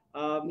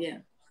 Um, Yeah.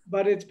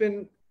 but it's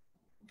been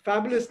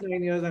fabulous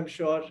 9 years, I'm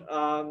sure.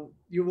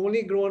 You've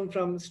only grown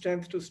from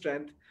strength to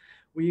strength.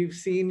 We've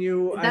seen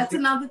you, I That's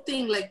think. another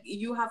thing. Like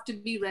you have to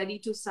be ready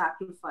to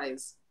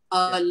sacrifice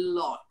a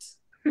lot.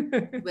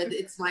 Whether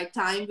it's my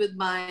time with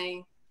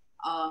my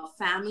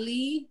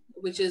family,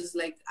 which is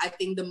like I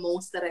think the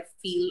most that I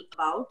feel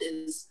about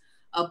is,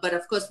 but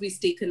of course we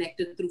stay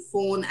connected through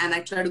phone, and I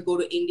try to go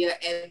to India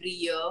every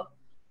year.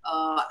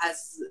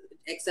 As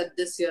except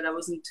this year, I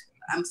wasn't.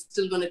 I'm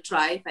still gonna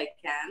try if I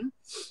can.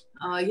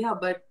 Yeah,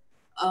 but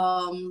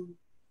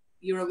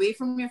you're away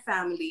from your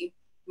family,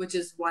 which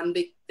is one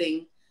big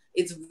thing.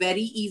 It's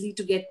very easy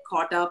to get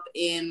caught up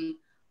in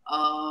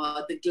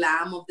the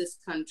glam of this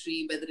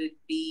country, whether it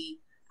be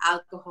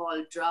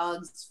alcohol,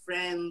 drugs,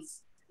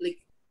 friends, like,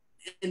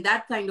 and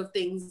that kind of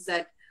things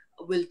that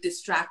will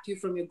distract you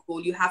from your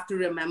goal. You have to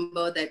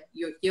remember that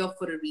you're here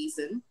for a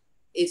reason,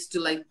 is to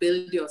like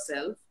build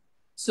yourself.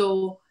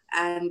 So,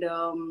 and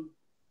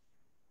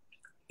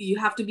you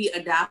have to be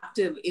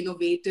adaptive,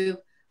 innovative.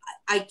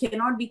 I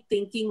cannot be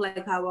thinking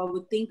like how I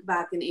would think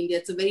back in India.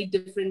 It's a very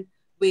different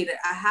way.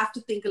 I have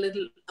to think a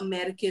little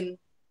American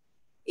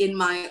in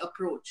my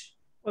approach,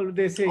 Well,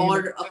 they say,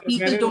 or when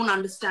people in, don't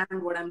understand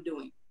what I'm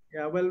doing.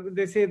 yeah, well,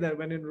 they say that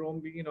when in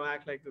Rome,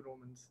 act like the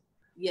Romans,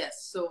 Yes.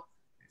 So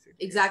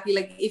basically. exactly,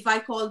 like if I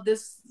call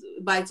this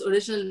by its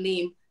original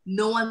name,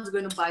 no one's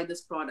going to buy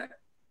this product.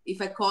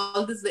 If I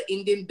call this the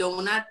Indian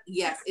donut,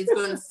 yes, it's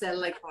going to sell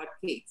like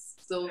hotcakes.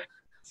 So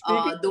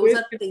Speaking of those which,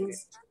 are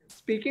things.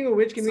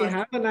 can we Sorry.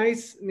 have a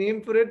nice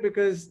name for it?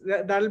 Because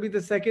that'll be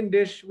the second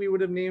dish we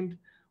would have named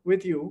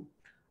with you.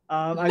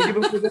 I'll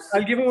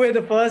give away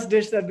the first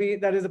dish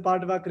that is a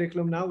part of our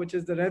curriculum now, which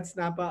is the red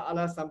snapper a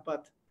la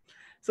Sampath.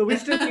 So we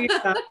still teach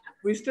that.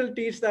 We still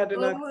teach that in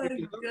Oh our my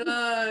curriculum.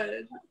 god.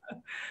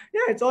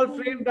 Yeah, it's all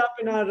framed up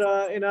in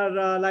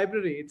our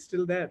library. It's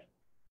still there.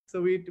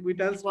 So we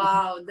tell students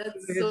Wow, the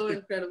that's so history.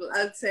 incredible.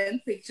 I'll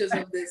send pictures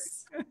of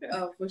this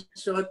for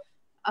sure.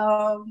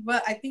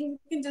 But I think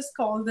we can just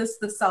call this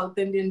the South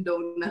Indian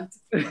donut.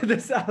 The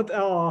South.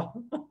 Oh,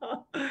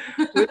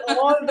 with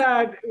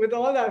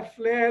all that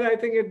flair, I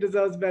think it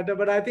deserves better.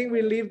 But I think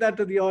we'll leave that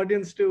to the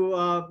audience to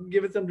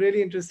give it some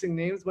really interesting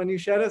names. When you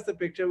share us the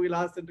picture, we'll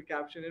ask them to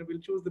caption it. We'll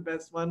choose the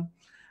best one,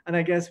 and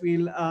I guess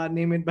we'll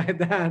name it by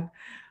that.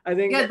 I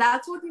think. Yeah,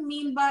 that's what we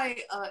mean by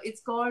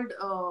it's called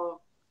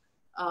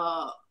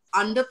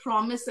under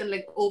promise and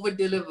like over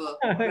deliver,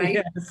 right?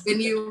 Yes.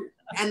 When you,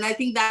 and I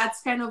think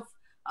that's kind of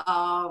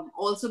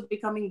also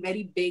becoming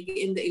very big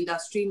in the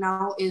industry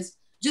now, is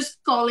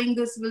just calling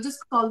this, we'll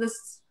just call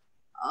this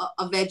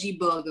a veggie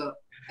burger.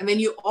 And when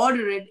you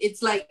order it,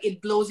 it's like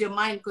it blows your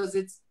mind because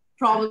it's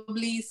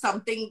probably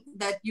something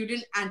that you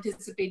didn't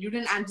anticipate. You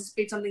didn't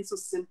anticipate something so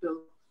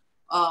simple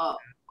uh,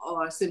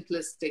 or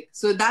simplistic.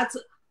 So that's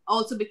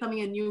also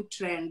becoming a new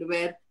trend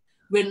where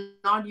we're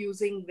not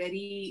using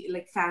very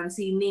like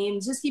fancy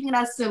names, just keeping it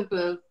as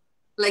simple,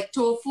 like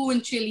tofu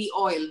and chili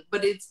oil,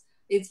 but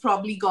it's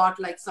probably got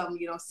like some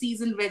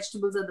seasoned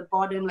vegetables at the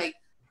bottom, like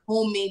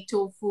homemade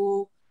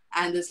tofu,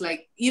 and it's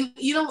like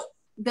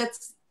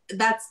that's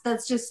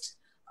just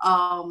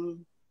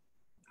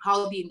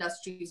how the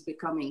industry is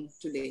becoming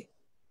today.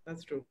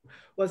 That's true.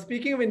 Well,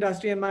 speaking of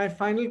industry, and my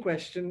final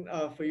question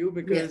for you,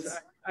 because Yes.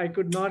 I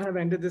could not have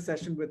ended this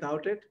session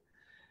without it.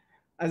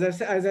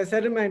 As I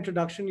said in my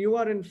introduction, you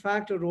are in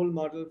fact a role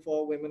model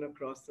for women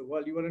across the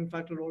world. You are in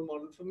fact a role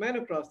model for men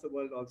across the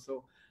world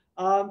also.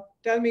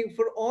 Tell me,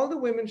 for all the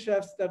women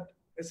chefs that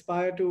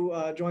aspire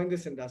to join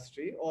this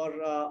industry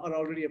or are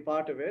already a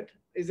part of it,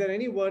 is there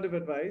any word of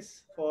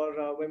advice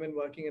for women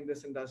working in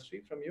this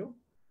industry from you?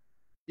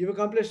 You've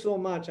accomplished so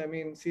much. I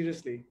mean,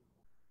 seriously.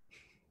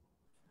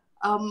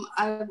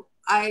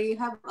 I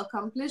have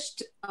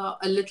accomplished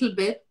a little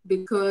bit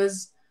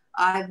because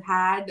I've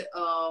had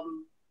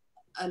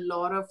a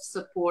lot of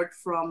support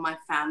from my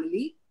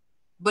family.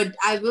 But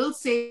I will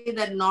say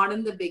that not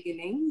in the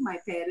beginning. My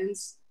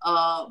parents,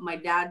 my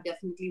dad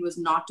definitely was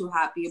not too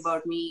happy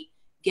about me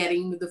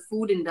getting into the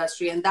food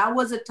industry. And that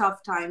was a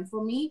tough time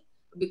for me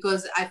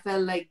because I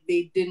felt like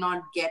they did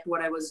not get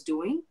what I was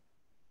doing.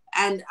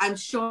 And I'm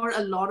sure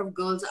a lot of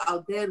girls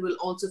out there will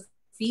also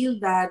feel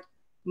that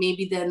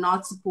maybe they're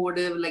not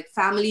supportive, like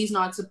family is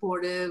not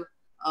supportive,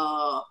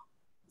 uh,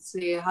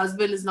 say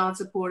husband is not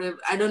supportive.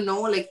 I don't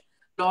know, like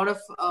a lot of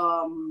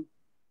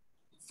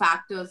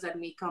factors that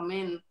may come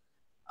in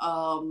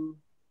um,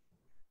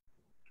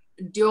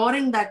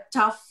 during that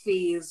tough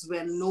phase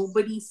when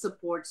nobody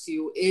supports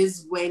you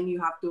is when you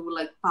have to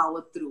like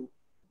power through.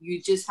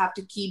 You just have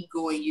to keep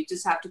going. You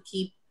just have to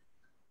keep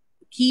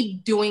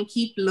doing,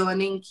 keep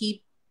learning,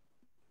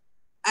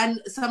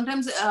 and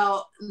sometimes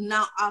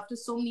now after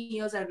so many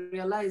years, I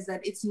realized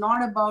that it's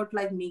not about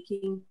like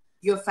making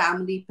your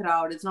family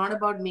proud. It's not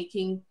about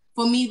making,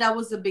 for me, that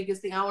was the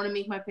biggest thing. I want to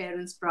make my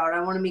parents proud.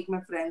 I want to make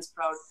my friends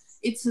proud.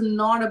 It's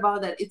not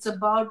about that. It's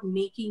about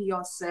making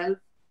yourself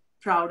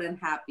proud and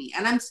happy.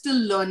 And I'm still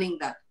learning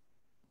that.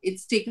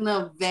 It's taken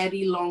a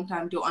very long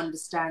time to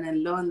understand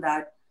and learn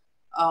that,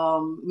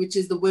 which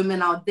is the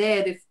women out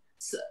there. If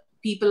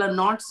people are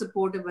not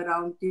supportive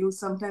around you,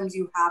 sometimes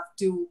you have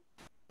to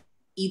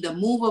either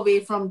move away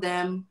from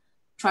them,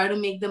 try to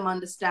make them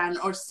understand,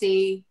 or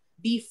say,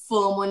 be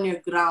firm on your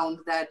ground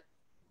that,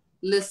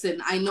 listen,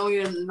 I know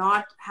you're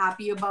not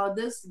happy about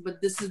this,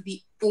 but this is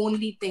the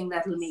only thing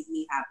that will make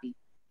me happy.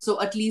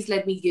 So at least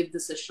let me give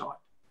this a shot.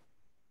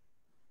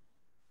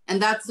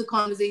 And that's the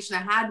conversation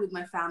I had with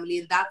my family.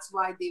 And that's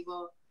why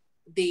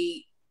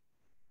they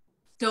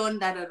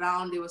turned that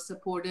around. They were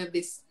supportive.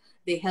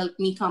 They helped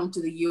me come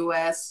to the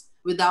US.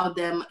 Without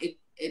them, it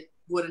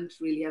wouldn't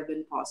really have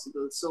been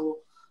possible. So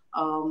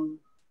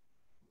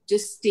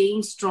just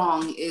staying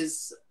strong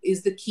is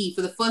the key.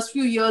 For the first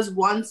few years,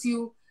 once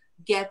you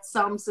get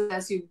some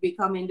success, you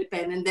become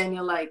independent, then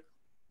you're like,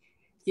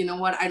 you know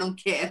what, I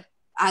don't care.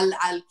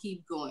 I'll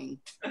keep going.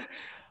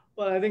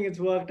 Well, I think it's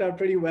worked out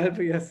pretty well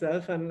for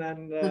yourself. And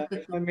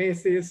if I may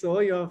say so,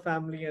 your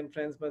family and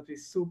friends must be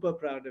super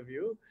proud of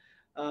you.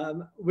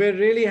 We're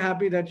really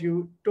happy that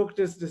you took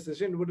this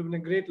decision. It would have been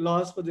a great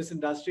loss for this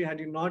industry had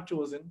you not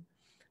chosen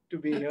to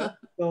be here.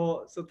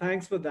 So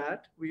thanks for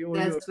that. We owe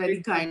you. That's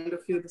very kind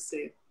of you to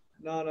say.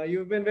 No,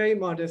 you've been very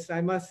modest,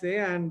 I must say,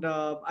 and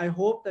I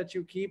hope that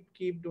you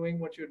keep doing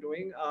what you're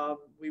doing.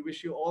 We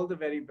wish you all the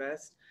very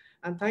best,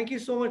 and thank you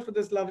so much for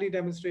this lovely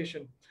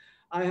demonstration.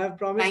 I have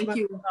promised Thank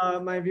you.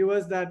 my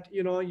viewers that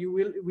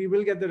we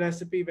will get the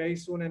recipe very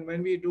soon, and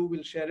when we do,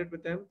 we'll share it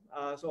with them.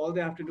 So all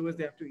they have to do is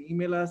they have to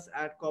email us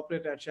at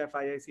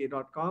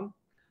corporate@chefiica.com,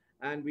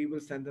 and we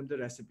will send them the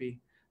recipe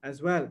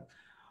as well.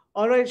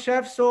 All right,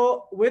 Chef.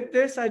 So with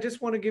this, I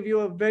just want to give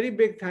you a very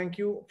big thank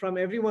you from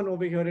everyone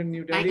over here in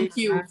New Delhi. Thank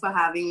you for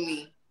having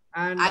me.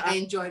 And I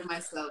enjoyed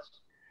myself.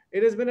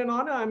 It has been an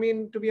honor. I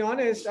mean, to be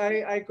honest,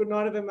 I could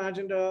not have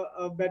imagined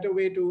a better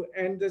way to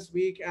end this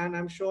week. And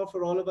I'm sure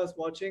for all of us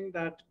watching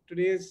that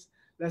today's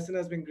lesson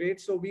has been great.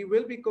 So we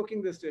will be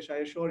cooking this dish, I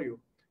assure you.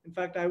 In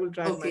fact, I will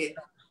try it Okay.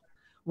 myself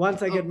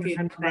once I get my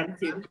hands on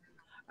Thank you.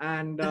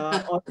 and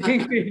all the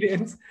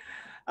ingredients.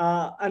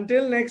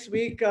 Until next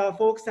week,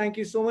 folks, thank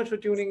you so much for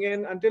tuning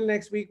in. Until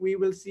next week, we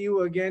will see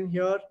you again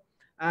here.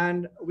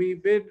 And we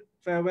bid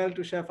farewell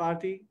to Chef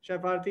Aarthi.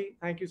 Chef Aarthi,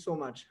 thank you so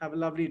much. Have a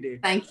lovely day.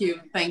 Thank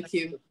you. Thank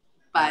you.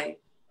 Bye.